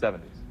in the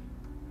mid-70s.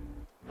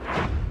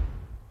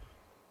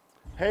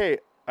 Hey,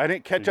 I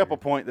didn't catch up a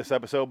point this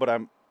episode,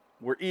 but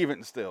we're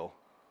even still.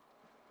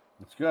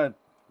 It's good.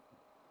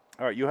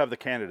 All right, you have the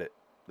candidate.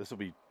 This will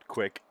be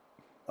quick.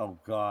 Oh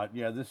God,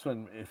 yeah. This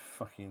one is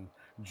fucking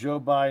Joe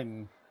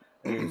Biden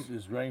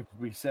is running to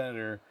be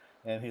senator,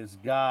 and his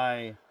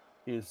guy,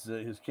 his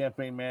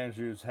campaign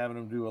manager is having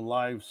him do a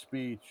live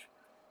speech,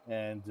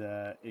 and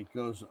it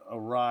goes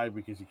awry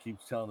because he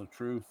keeps telling the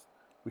truth,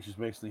 which is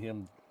basically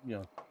him,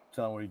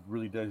 telling what he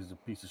really does. He's a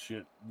piece of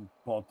shit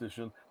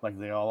politician, like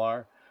they all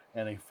are.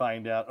 And they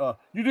find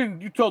out,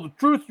 you told the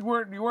truth. You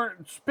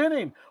weren't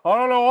spinning. I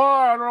don't know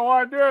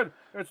why I did.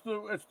 It's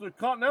the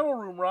Continental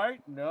Room,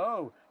 right?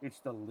 No, it's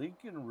the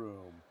Lincoln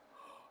Room.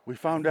 We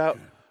found out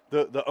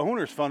the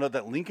owners found out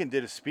that Lincoln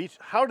did a speech.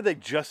 How did they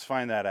just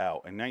find that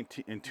out?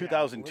 In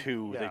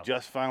 2002, they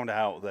just found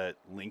out that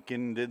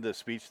Lincoln did the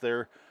speech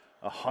there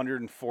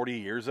 140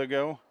 years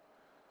ago.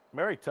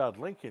 Mary Todd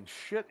Lincoln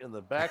shit in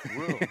the back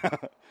room.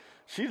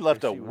 She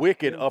left a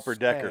wicked upper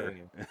decker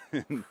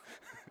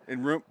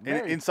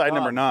inside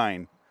number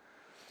 9.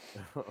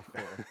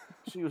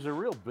 She was a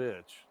real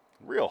bitch.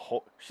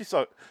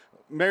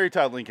 Mary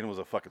Todd Lincoln was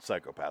a fucking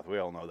psychopath. We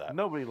all know that.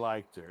 Nobody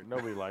liked her.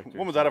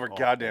 Woman's out of her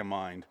goddamn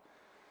mind.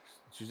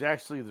 She's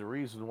actually the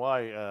reason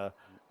why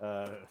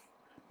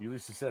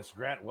Ulysses S.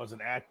 Grant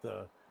wasn't at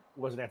the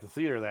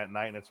theater that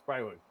night, and that's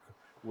probably what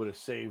would have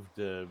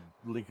saved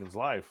Lincoln's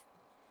life.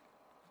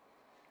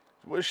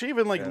 Was she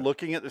even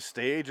looking at the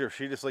stage, or was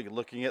she just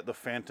looking at the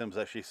phantoms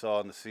that she saw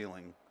on the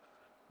ceiling?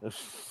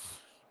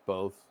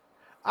 Both.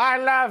 I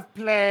love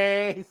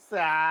plays.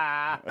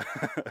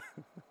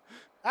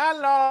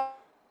 Hello,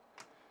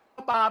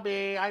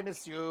 Bobby. I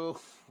miss you.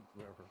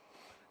 Whatever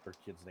her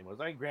kid's name was.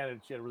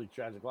 Granted, she had a really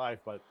tragic life,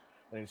 but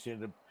then she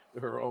ended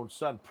up, her own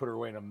son put her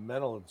away in a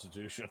mental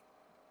institution.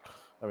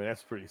 I mean,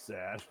 that's pretty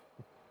sad.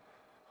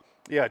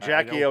 Yeah,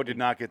 Jackie O did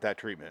not get that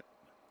treatment.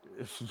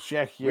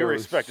 Jackie O. We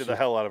respected the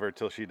hell out of her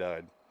till she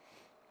died.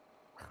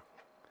 I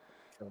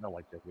don't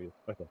like Jackie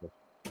O.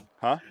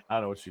 Huh? I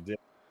don't know what she did.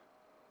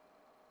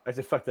 I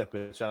said, fuck that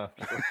bitch. I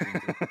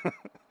don't know.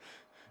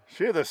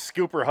 She had to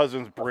scoop her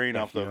husband's brain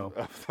off the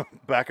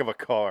back of a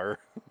car.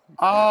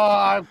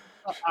 Oh,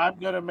 I'm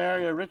going to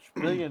marry a rich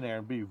billionaire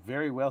and be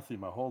very wealthy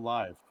my whole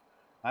life.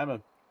 I'm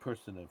a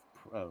person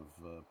of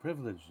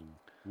privilege and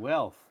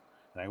wealth,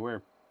 and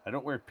I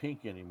don't wear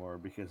pink anymore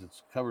because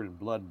it's covered in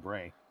blood and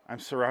brain. I'm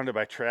surrounded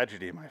by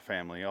tragedy in my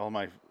family. All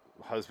my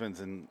husbands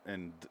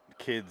and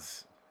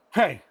kids.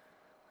 Hey,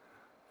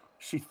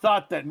 she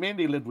thought that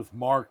Mindy lived with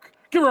Mark.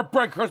 Give her a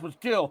break, Christmas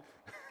kill.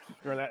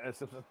 Remember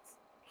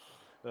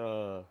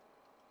that?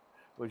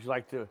 Would you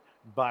like to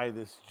buy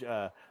this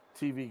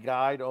TV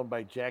guide owned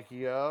by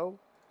Jackie O?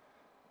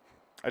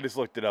 I just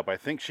looked it up. I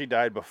think she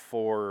died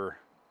before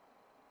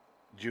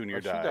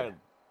Junior died.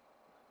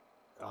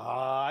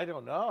 I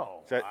don't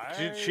know.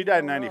 She died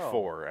in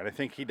 94, and I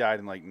think he died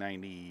in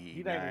 99,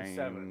 he died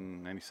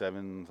in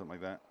 97, something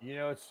like that. You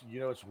know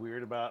what's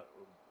weird about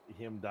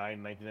him dying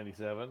in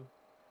 1997?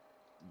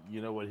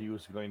 You know what he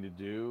was going to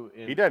do?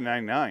 He died in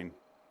 99.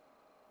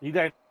 He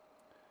died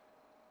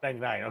in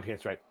 99. Okay,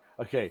 that's right.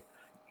 Okay,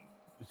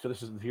 so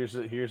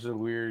here's a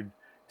weird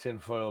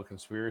tinfoil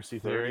conspiracy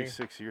theory.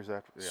 36 years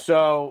after. Yeah.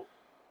 So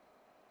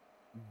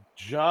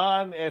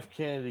John F.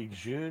 Kennedy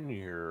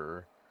Jr.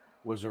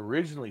 was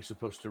originally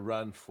supposed to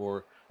run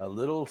for a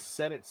little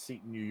Senate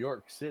seat in New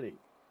York City,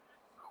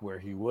 where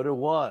he would have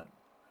won.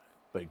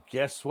 But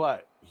guess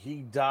what?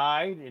 He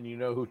died, and you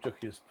know who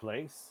took his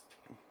place?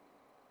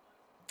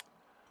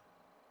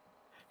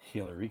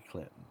 Hillary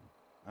Clinton.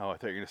 Oh, I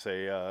thought you were going to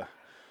say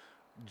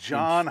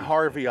John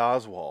Harvey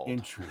Oswald.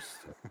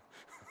 Interesting.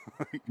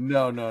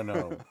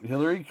 No.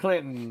 Hillary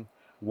Clinton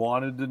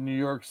wanted the New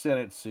York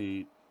Senate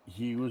seat.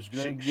 He was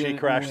going to get She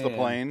crashed the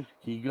plane.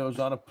 He goes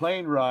on a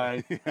plane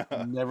ride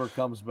and never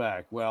comes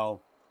back.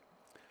 Well,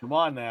 come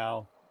on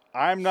now.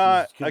 I'm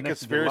not a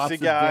conspiracy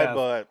guy,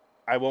 but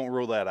I won't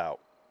rule that out.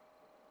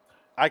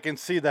 I can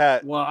see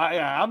that. Well,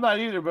 I'm not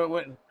either, but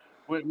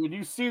when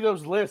you see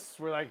those lists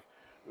where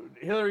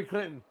Hillary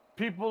Clinton,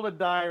 people to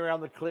die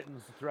around the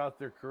Clintons throughout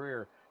their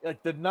career.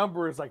 Like the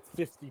number is like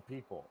 50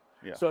 people.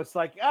 Yeah. So it's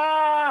like,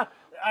 I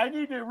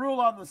need to rule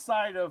on the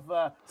side of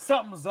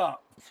something's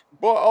up.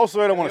 Well, also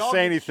I don't And want they to all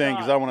say get anything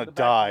because shot I in want the to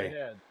back of the die.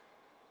 head.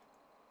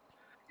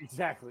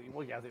 Exactly.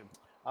 Well, yeah,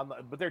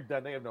 but they're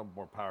done. They have no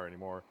more power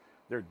anymore.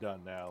 They're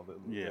done now.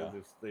 Yeah.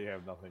 They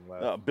have nothing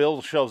left.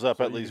 Bill shows up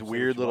So at you these can say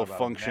weird what you little want about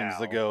him functions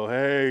that now. go,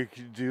 hey,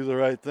 can you do the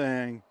right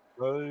thing?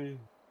 Hey,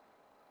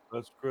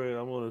 that's great.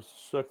 I'm gonna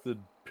suck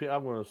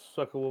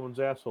a woman's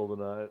asshole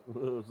tonight.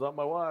 It's not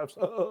my wife's.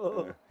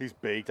 He's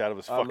baked out of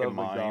his I fucking love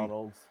mind.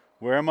 McDonald's.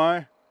 Where am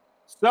I?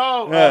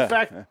 So, Yeah.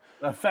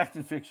 fact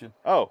and fiction.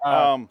 Oh,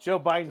 Joe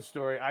Biden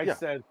story. I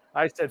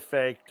said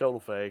fake, total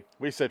fake.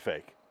 we said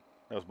fake.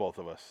 That was both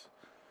of us.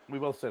 We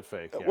both said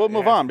fake. Yeah. We'll It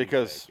move has on to be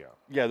because fake,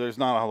 there's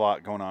not a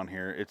lot going on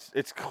here.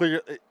 It's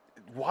clear.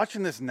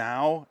 Watching this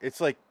now, it's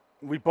like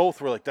we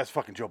both were like, "That's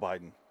fucking Joe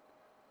Biden."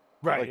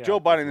 right. Like yeah, Joe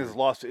for Biden sure. has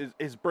lost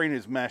his brain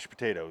is mashed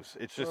potatoes.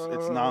 It's just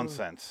it's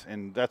nonsense,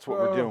 and that's what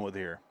we're dealing with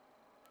here.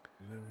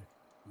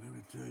 Let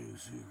me tell you a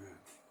secret.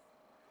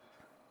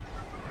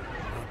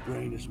 My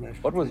brain is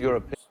smashed. What was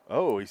your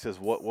Oh, he says,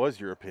 "What was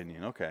your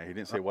opinion?" Okay, he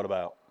didn't say what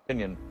about.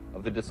 opinion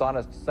of the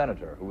dishonest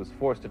senator who was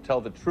forced to tell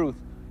the truth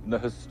in the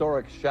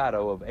historic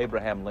shadow of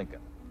Abraham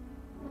Lincoln?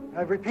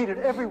 I've repeated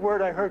every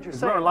word I heard you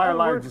say. Liar, and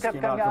Liar words just kept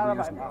came out coming a couple out of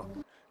years my ago.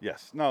 mouth.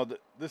 Yes, no,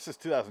 this is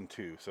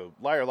 2002, so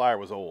Liar Liar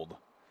was old.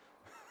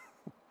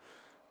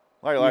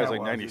 Liar Liar was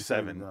like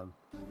 97.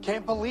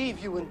 Can't believe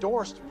you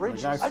endorsed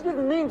Bridges. guys- I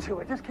didn't mean to.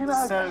 It just came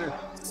out. Senator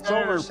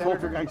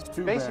Poltergeist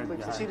too basically bad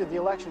guy. conceded the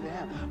election to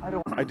him. I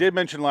don't. I did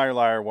mention Liar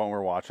Liar when we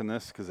were watching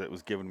this because it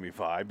was giving me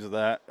vibes of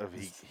that. Of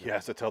he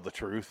has to tell the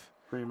truth.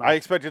 Pretty much. I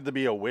expected it to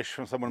be a wish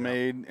from someone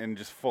made and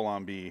just full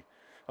on be,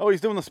 oh, he's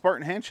doing the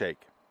Spartan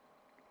handshake.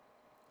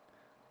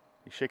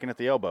 He's shaking at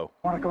the elbow.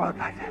 want to go out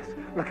like this,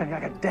 looking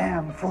like a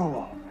damn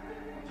fool.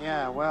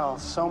 Yeah, well,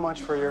 so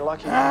much for your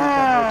lucky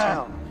Honeycut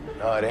hotel.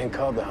 No, it ain't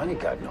called the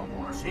Honeycut no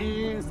more.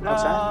 Jesus.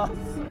 What's that?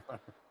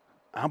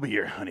 I'll be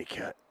your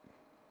honeycut.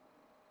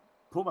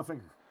 Pull my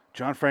finger.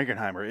 John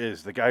Frankenheimer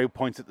is the guy who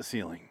points at the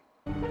ceiling.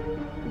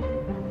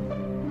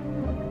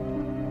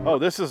 Oh,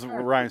 this is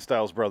Ryan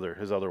Stiles' brother,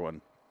 his other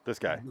one. This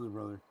guy. Brother,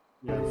 brother.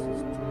 Yeah,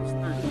 it's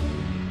 30.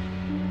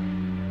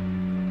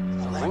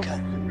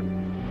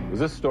 Lincoln. Was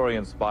this story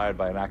inspired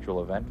by an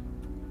actual event?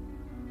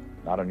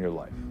 Not on your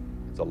life.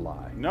 It's a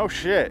lie. No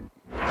shit.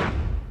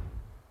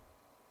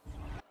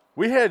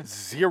 We had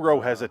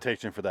zero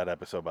hesitation for that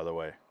episode, by the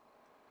way.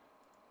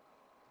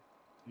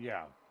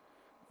 Yeah.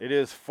 It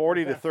is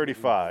 40 to That's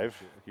 35. of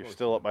You're course,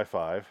 still yeah. up by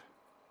 5.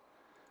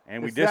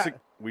 And we Is that-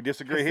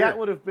 disagree 'Cause here. that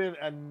would have been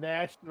a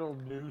national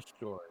news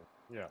story.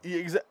 Yeah.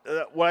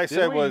 What I said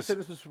Didn't we? You was, said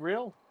this is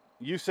real?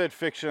 you said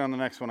fiction on the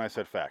next one, I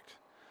said fact.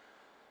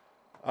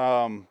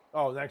 Oh,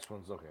 the next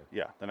one's okay.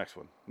 Yeah, the next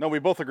one. No, we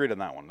both agreed on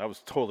that one. That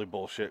was totally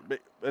bullshit.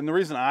 And the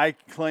reason I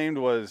claimed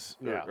was,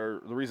 Yeah. or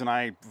the reason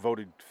I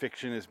voted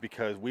fiction is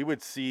because we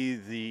would see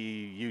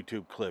the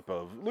YouTube clip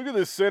of, look at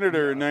this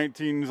senator in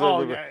 19...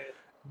 Oh, yeah.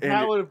 And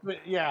That it- would have been,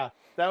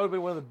 that would have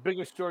been one of the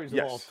biggest stories of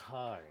all Yes.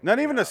 time. Not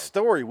even Yeah. a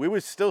story. We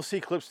would still see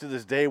clips to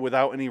this day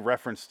without any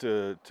reference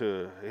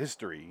to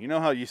history. You know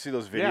how you see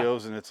those Yeah.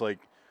 videos and it's like,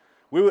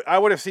 I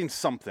would have seen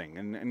something,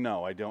 and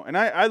no, I don't. And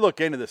I look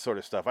into this sort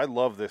of stuff. I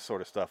love this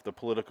sort of stuff. The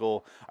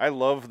political. I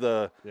love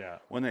Yeah.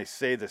 when they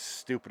say the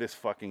stupidest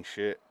fucking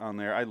shit on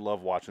there. I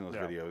love watching those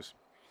Yeah. videos.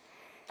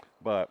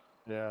 But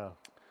Yeah.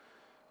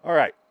 all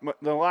right,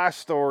 the last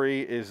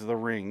story is The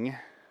Ring.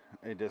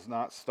 It does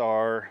not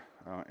star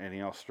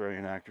any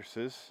Australian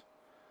actresses.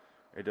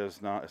 It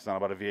does not. It's not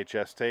about a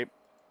VHS tape.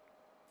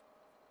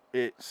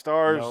 It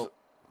stars. Nope.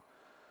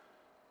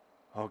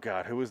 Oh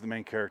God, who was the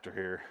main character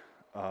here?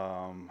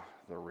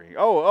 The Ring.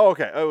 Oh,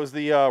 okay. It was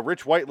the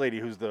rich white lady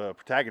who's the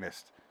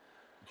protagonist.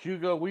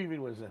 Hugo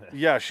Weaving was in it.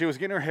 Yeah, she was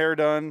getting her hair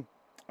done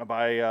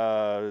by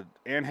Anne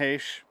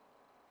Heche.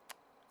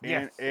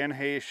 Yes. Anne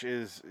Heche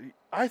is.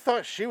 I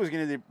thought she was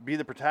going to be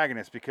the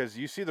protagonist because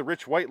you see the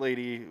rich white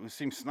lady who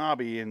seems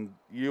snobby, and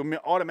you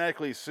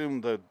automatically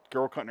assume the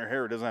girl cutting her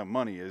hair who doesn't have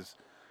money is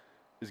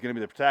going to be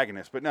the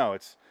protagonist. But no,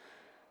 it's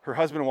her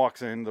husband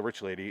walks in, the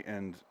rich lady,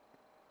 and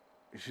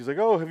she's like,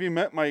 "Oh, have you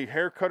met my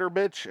hair cutter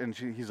bitch?" And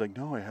he's like,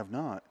 "No, I have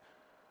not.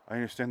 I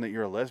understand that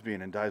you're a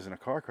lesbian and dies in a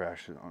car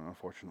crash,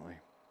 unfortunately."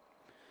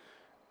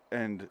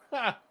 And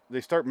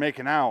they start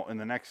making out in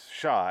the next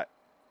shot,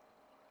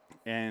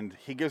 and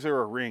he gives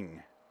her a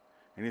ring,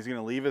 and he's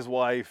gonna leave his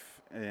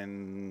wife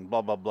and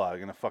blah blah blah,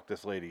 gonna fuck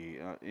this lady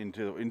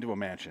into a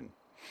mansion.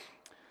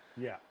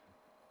 Yeah.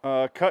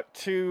 Cut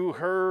to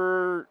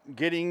her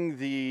getting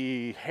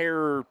the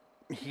hair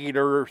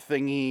heater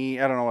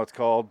thingy. I don't know what it's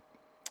called.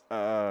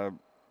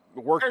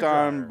 Worked Hair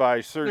on dryer.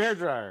 by Serge.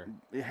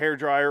 Hair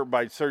dryer.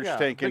 By Serge Yeah,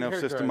 Tankin big of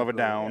hair System dryer of a is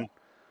really Down. good.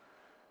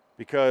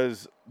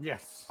 Because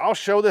Yes. I'll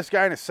show this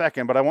guy in a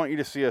second, but I want you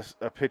to see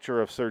a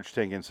picture of Serge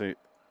Tankin, so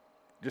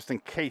just in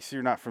case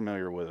you're not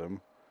familiar with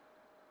him.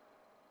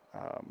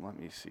 Let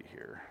me see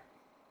here.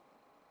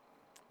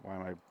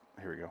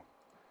 Here we go.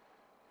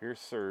 Here's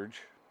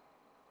Serge.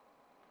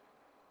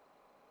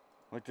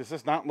 Like, does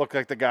this not look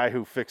like the guy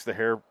who fixed the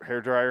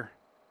hair dryer?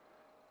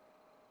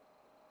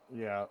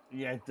 Yeah,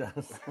 it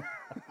does.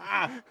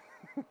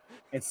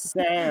 It's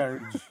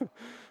Serge.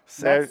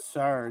 Serge. Not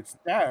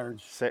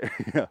Serge. Serge.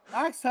 Yeah.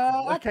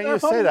 Axel. Why can't you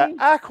say that?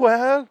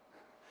 Aquel.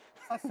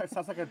 That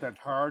sounds like a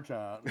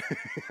detergent.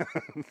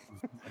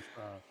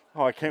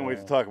 Oh, I can't wait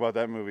to talk about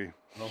that movie.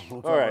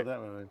 We'll All right,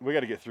 about that movie. we got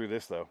to get through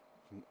this though.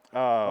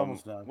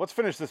 Almost done. Let's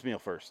finish this meal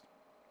first.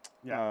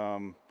 Yeah.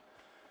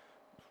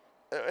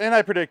 And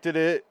I predicted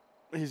it.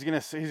 He's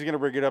gonna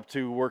bring it up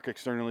to work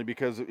externally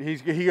because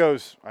he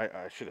goes.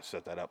 I should have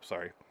set that up.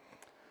 Sorry.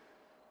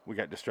 We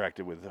got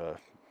distracted with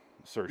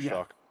Serge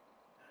talk.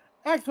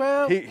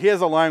 Axel. He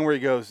has a line where he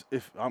goes,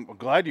 "If I'm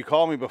glad you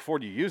called me before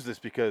you use this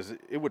because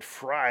it would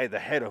fry the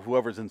head of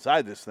whoever's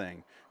inside this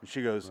thing." And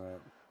she goes,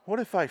 "What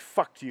if I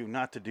fucked you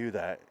not to do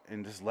that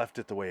and just left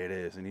it the way it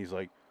is?" And he's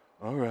like,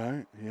 "All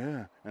right,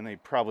 yeah." And they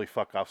probably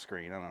fuck off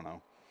screen. I don't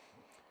know.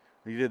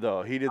 He did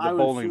the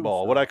bowling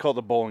ball, what I call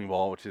the bowling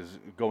ball, which is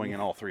going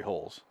in all three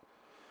holes.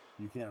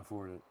 You can't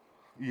afford it.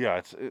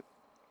 Yeah,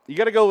 you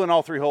got to go in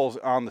all three holes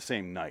on the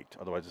same night,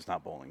 otherwise it's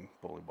not bowling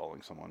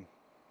someone.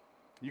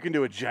 You can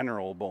do a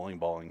general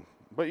bowling,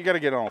 but you got to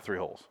get on all three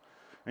holes.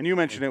 And you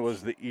mentioned it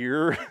was the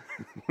ear.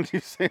 What did you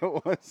say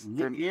it was?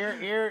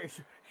 Ear.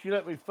 She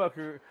let me fuck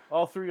her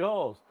all three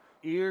holes: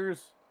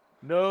 ears,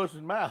 nose,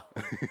 and mouth.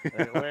 Wait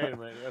a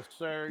minute, yes,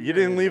 sir. You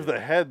didn't leave the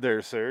head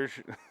there,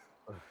 Serge.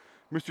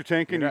 Mr.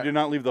 Tankin, you did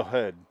not leave the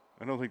head.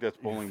 I don't think that's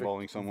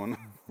bowling someone.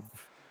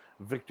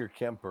 Victor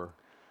Kemper.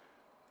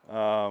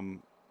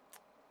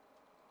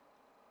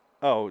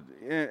 Oh,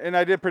 and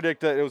I did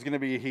predict that it was going to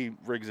be he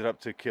rigs it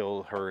up to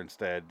kill her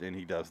instead, and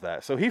he does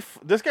that. So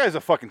this guy's a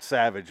fucking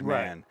savage,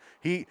 man.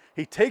 Right.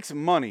 He takes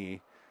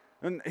money,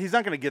 and he's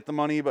not going to get the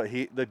money, but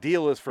the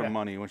deal is for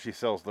money when she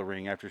sells the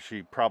ring after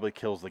she probably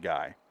kills the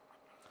guy.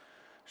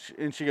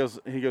 He goes,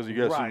 you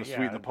got something to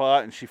sweeten the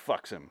pot, and she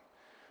fucks him.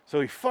 So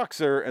he fucks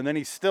her, and then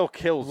he still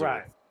kills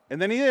her.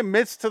 And then he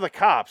admits to the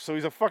cops, so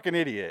he's a fucking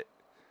idiot,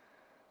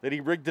 that he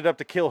rigged it up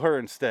to kill her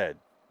instead.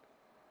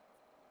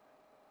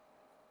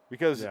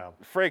 Because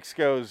Frakes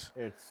goes,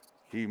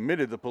 he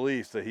admitted to the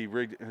police that he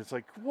rigged it. And it's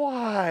like,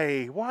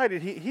 why? Why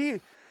did he?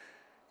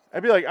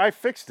 I'd be like, I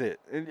fixed it.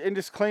 And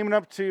just claiming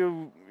up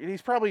to,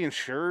 he's probably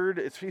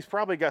insured. He's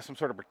probably got some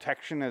sort of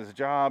protection as a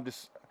job.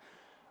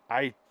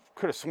 I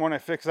could have sworn I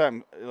fixed that.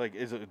 Like,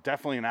 is it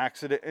definitely an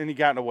accident? And he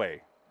got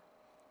away.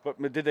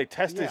 But did they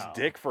test his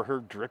dick for her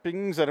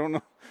drippings? I don't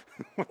know.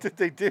 What did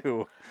they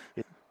do?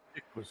 His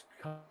dick was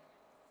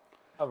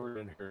covered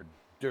in her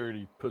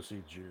dirty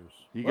pussy juice.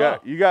 You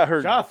got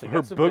her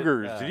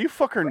boogers. Did you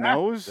fuck her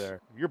nose?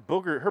 Her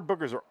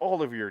boogers are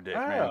all over your dick,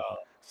 man.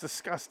 It's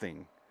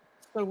disgusting.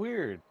 It's so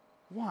weird.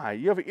 Why?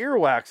 You have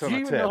earwax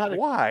on the tip.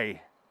 Why?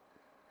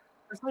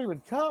 It's not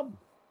even cum.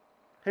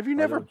 Have you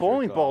never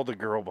bowling balled a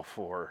girl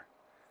before?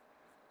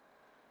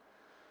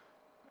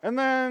 And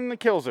then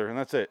it kills her, and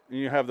that's it. And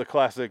you have the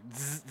classic,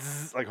 zzz,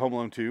 zzz, like Home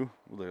Alone 2,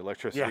 with the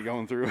electricity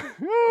going through.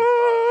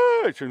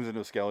 It turns into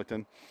a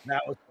skeleton.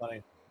 That was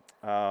funny.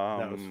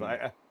 That was funny.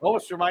 It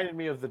almost reminded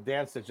me of the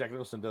dance that Jack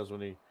Nicholson does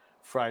when he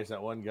fries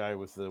that one guy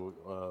with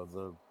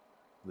the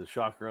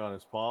shocker on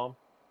his palm.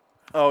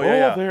 Oh,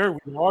 yeah. There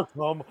we are,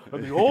 come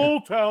in the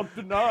old town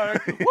tonight.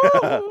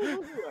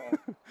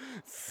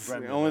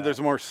 Only there's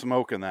more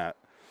smoke in that.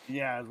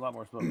 Yeah, there's a lot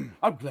more smoke.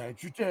 I'm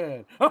glad you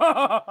did.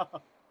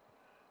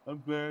 I'm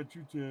glad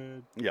you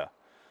did. Yeah.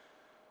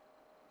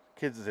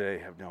 Kids today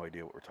have no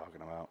idea what we're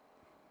talking about.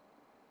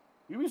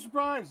 You'd be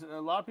surprised.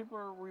 A lot of people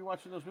are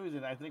rewatching those movies,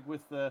 and I think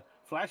with the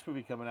Flash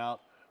movie coming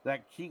out,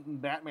 that Keaton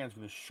Batman's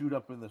going to shoot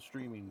up in the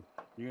streaming.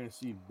 You're going to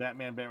see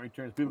Batman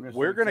Returns. People are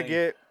We're going to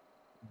get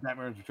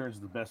Batman Returns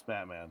is the best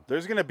Batman.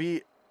 There's going to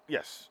be,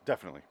 yes,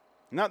 definitely.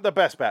 Not the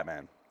best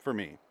Batman for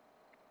me.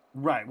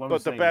 Right.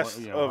 But the best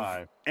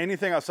of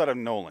anything outside of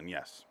Nolan,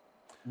 yes.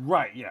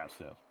 Right, yes.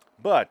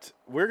 But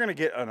we're going to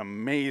get an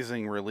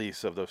amazing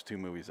release of those two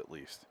movies at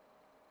least.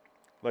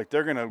 Like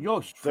they're gonna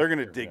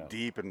dig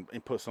deep and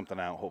put something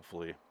out.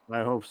 Hopefully,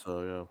 I hope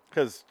so. Yeah,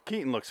 because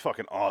Keaton looks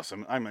fucking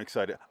awesome. I'm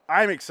excited.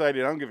 I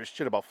don't give a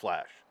shit about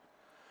Flash.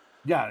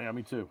 Yeah,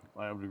 me too.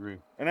 I would agree.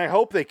 And I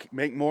hope they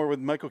make more with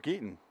Michael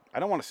Keaton. I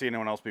don't want to see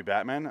anyone else be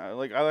Batman. I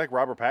like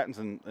Robert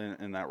Pattinson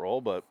in that role,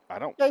 but I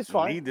don't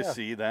need to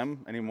see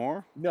them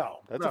anymore. No,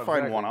 that's a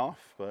fine one-off.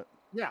 But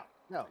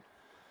no.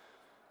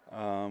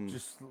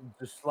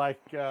 Just like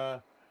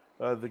the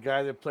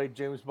guy that played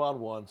James Bond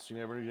once, you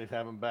never need to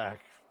have him back.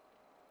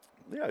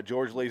 Yeah,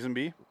 George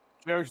Lazenby.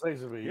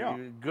 Yeah,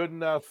 good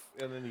enough,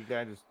 and then he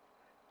kind of just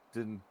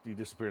didn't. He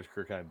disappeared. His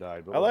career kind of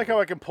died. But I like how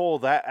I can pull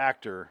that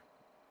actor,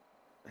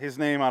 his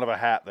name out of a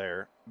hat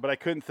there, but I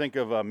couldn't think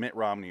of Mitt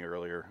Romney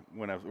earlier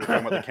when we were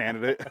talking about the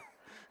candidate.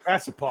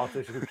 That's a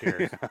politician. Who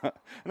cares?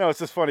 No, it's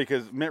just funny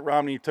because Mitt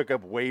Romney took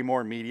up way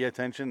more media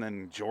attention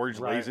than George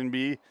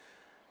Lazenby.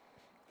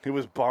 He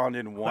was Bond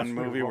in one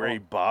movie where he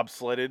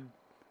bobsledded.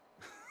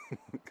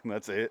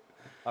 That's it.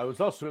 I was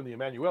also in the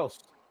Emmanuel.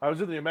 I was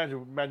in the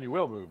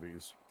Emmanuel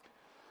movies.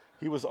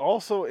 He was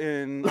also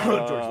in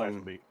George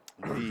Lazenby.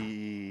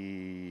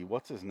 the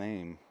what's his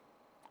name?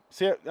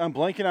 See, I'm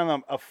blanking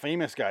on a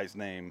famous guy's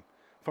name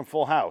from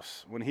Full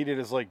House when he did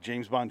his like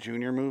James Bond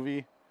Jr.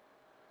 movie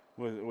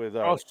with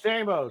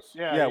Stamos.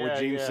 Yeah, with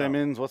Gene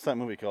Simmons. What's that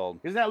movie called?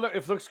 Isn't that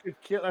If Looks Could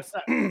Kill? That's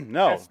not.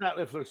 No, that's not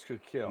If Looks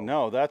Could Kill.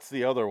 No, that's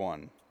the other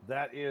one.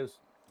 That is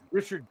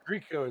Richard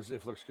Grieco's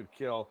If Looks Could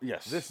Kill.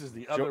 Yes. This is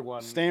the other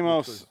one.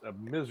 Stamos. Was a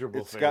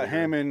miserable. It's got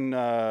him and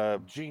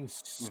Gene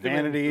Simmons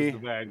Vanity. is the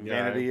bad guy.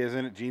 Vanity is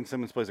in it. Gene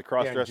Simmons plays a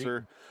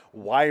crossdresser.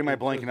 Why am I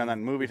blanking on that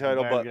movie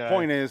title? But guy.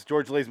 Point is,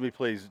 George Lazenby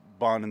plays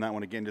Bond in that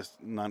one again,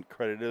 just not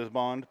credited as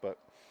Bond. But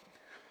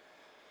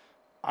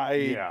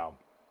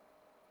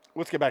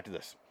let's get back to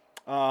this.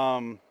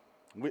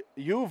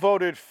 You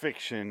voted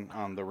fiction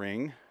on The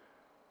Ring.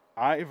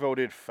 I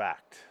voted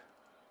fact.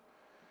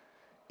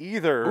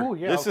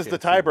 This is the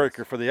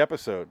tiebreaker for the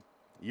episode.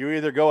 You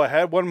either go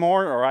ahead one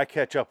more or I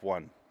catch up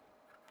one.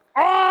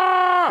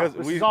 This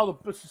is all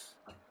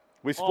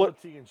the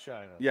tea in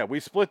China. Yeah, we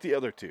split the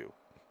other two.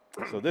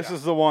 So this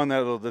is the one that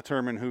will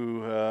determine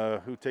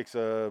who takes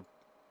a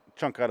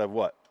chunk out of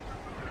what.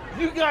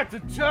 You got the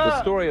job.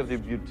 The story of the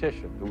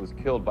beautician who was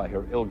killed by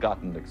her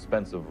ill-gotten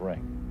expensive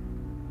ring.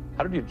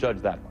 How did you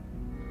judge that one?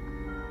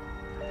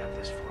 I got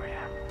this for you.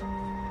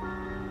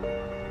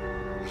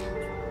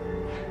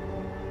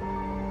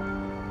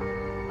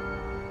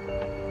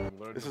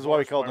 This is why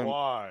we called him.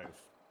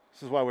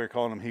 This is why we're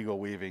calling him Hugo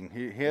Weaving.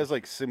 He has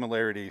like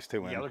similarities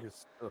to him. Yeah, look at.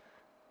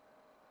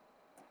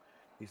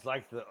 He's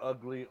like the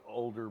ugly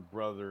older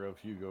brother of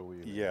Hugo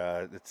Weaving.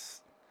 Yeah,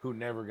 it's who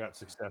never got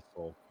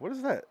successful. What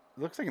is that? It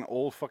looks like an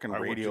old fucking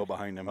radio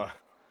behind him.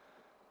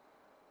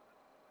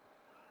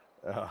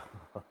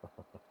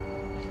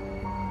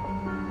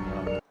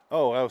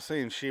 Oh, I was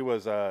saying she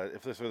was.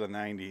 If this were the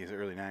 '90s,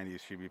 early '90s,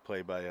 she'd be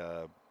played by.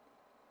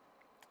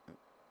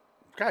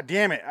 God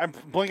damn it! I'm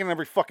blanking on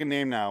every fucking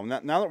name now. Now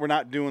that we're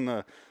not doing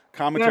the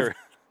commentary.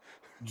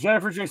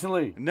 Jennifer Jason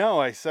Leigh.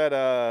 No, I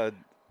said.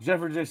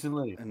 Jennifer Jason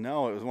Leigh.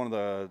 No, it was one of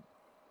the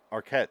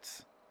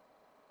Arquettes.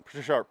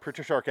 Patricia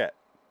Arquette.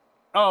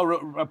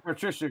 Oh,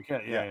 Patricia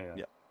Arquette.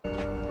 Yeah.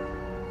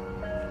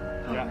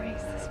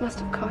 Maurice, this must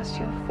have cost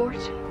you a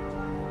fortune.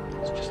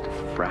 It's just a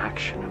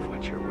fraction of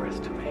what you're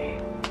worth to me.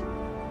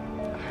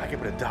 I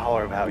could put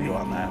 $1 value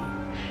on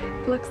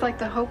that. Looks like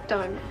the Hope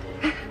Diamond.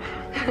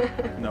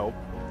 Nope.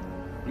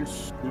 You're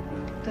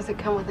stupid. Does it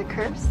come with a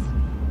curse?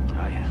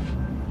 Oh, yeah.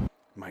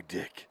 My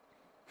dick.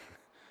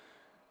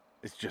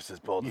 It's just as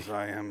bold as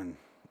I am and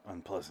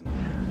unpleasant.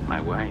 My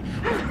wife.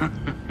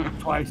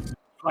 Twice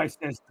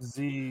as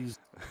diseased.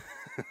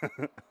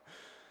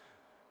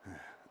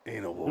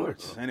 Anal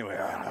warts. Anyway.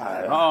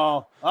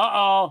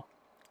 Uh-oh.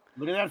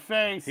 Look at that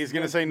face. He's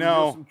going to say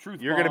no.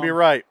 You're going to be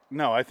right.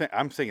 No,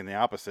 I'm saying the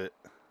opposite.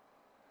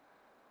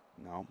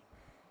 No.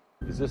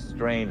 Is this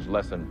strange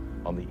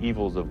lesson on the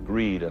evils of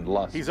greed and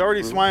lust? He's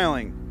already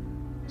smiling.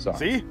 Sorry.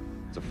 See?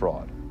 It's a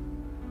fraud.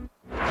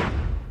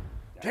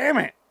 Damn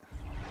it.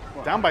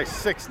 Down by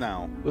 6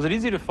 now. Was it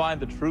easy to find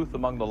the truth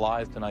among the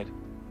lies tonight?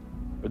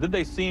 Or did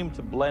they seem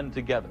to blend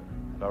together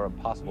and are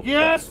impossible to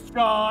Yes, separate?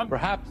 John!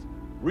 Perhaps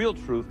real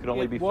truth can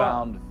only be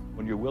found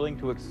when you're willing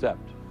to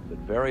accept that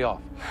very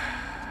often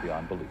it's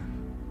beyond belief.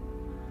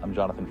 I'm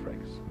Jonathan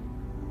Frakes.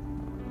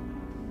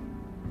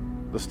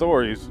 The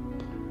stories.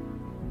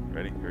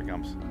 Ready? Here it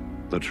comes.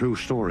 The true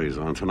stories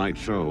on tonight's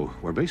show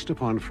were based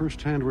upon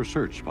first-hand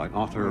research by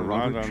author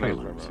Robert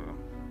Trailers.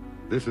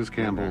 This is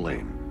Campbell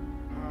Lane.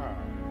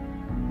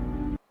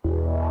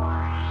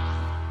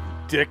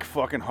 Dick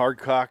fucking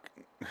Hardcock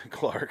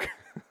Clark.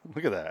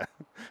 Look at that.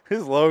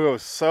 His logo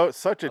is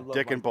such a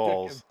dick and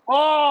balls. Dick and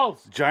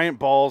balls! Giant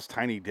balls,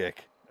 tiny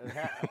dick.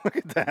 Look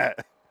at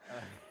that.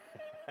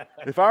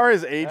 If I were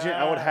his agent,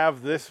 I would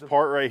have this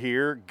part right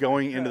here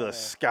going into the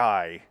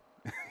sky.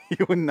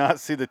 You would not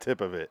see the tip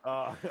of it.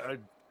 I'm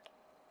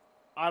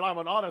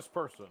an honest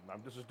person.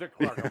 This is Dick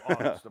Clark. I'm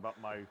honest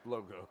about my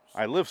logos.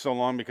 I live so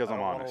long because I'm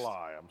honest. honest. I don't want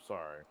to lie. I'm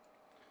sorry.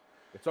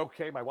 It's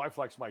okay. My wife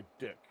likes my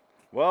dick.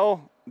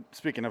 Well,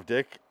 speaking of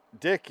Dick,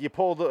 you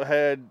pulled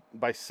ahead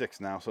by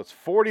 6 now, so it's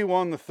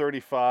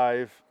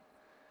 41-35.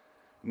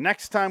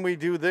 Next time we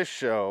do this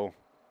show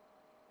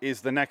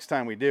is the next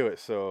time we do it.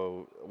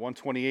 So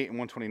 128 and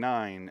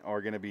 129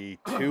 are going to be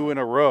 2 in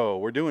a row.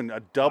 We're doing a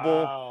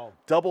double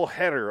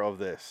header of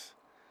this.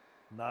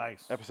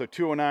 Nice. Episode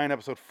 209,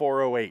 episode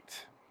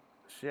 408.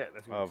 Shit,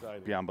 that's of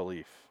exciting. Beyond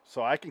Belief.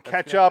 So I can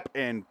catch up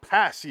and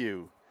pass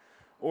you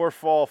or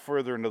fall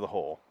further into the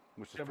hole,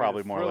 which is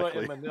probably more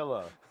likely. In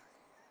Manila.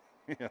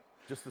 Yeah.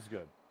 Just as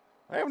good.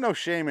 I have no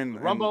shame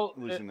in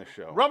losing this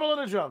show. Rumble in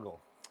the Jungle.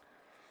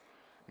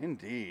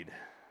 Indeed.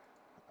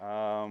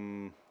 I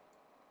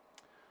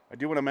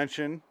do want to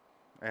mention,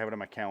 I have it on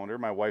my calendar,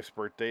 my wife's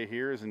birthday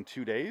here is in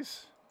 2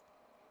 days.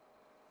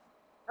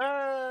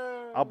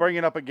 I'll bring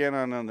it up again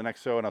on the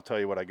next show, and I'll tell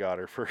you what I got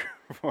her for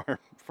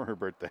her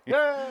birthday.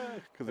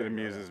 Because it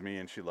amuses me,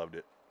 and she loved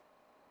it.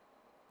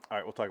 All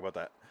right, we'll talk about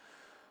that.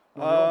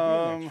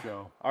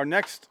 Our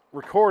next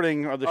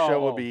recording of the show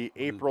will be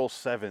April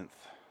 7th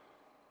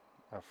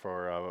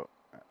for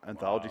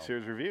Anthology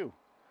Series Review.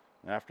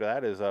 And after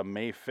that is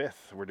May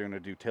 5th. We're going to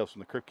do Tales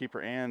from the Crypt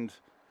Keeper and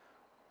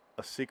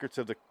a Secrets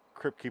of the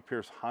Crypt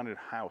Keeper's Haunted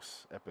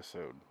House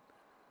episode.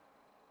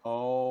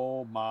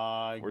 Oh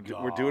my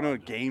God! We're doing a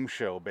game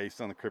show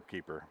based on the Crypt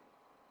Keeper.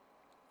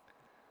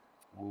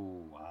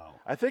 Oh wow!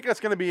 I think that's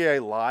going to be a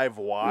live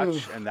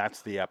watch, and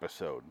that's the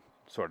episode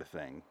sort of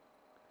thing.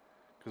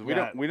 Because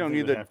we don't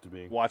need to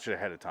watch it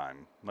ahead of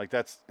time. Like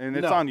it's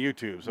on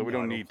YouTube, so we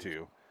don't need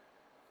to.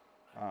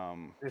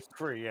 It's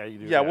free, yeah. You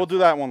do. Yeah, we'll do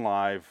that one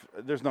live.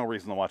 There's no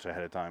reason to watch it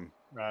ahead of time.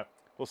 Right.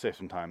 We'll save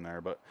some time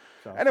there, but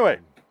Sounds anyway,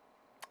 good.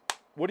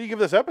 What do you give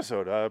this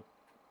episode?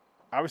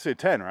 Obviously a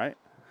 10, right?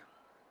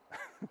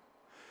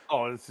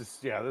 Oh,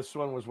 this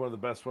one was one of the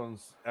best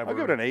ones ever. I'll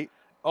give it an 8.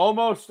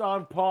 Almost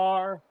on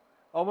par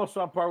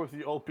with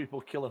the old people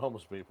killing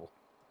homeless people.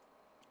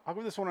 I'll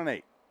give this one an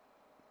 8.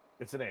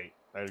 It's an 8.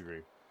 I'd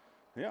agree.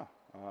 Yeah.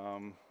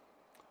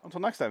 Until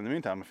next time, in the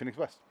meantime, I'm Phoenix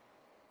West.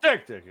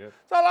 Take it.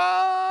 So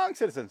long,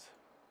 citizens.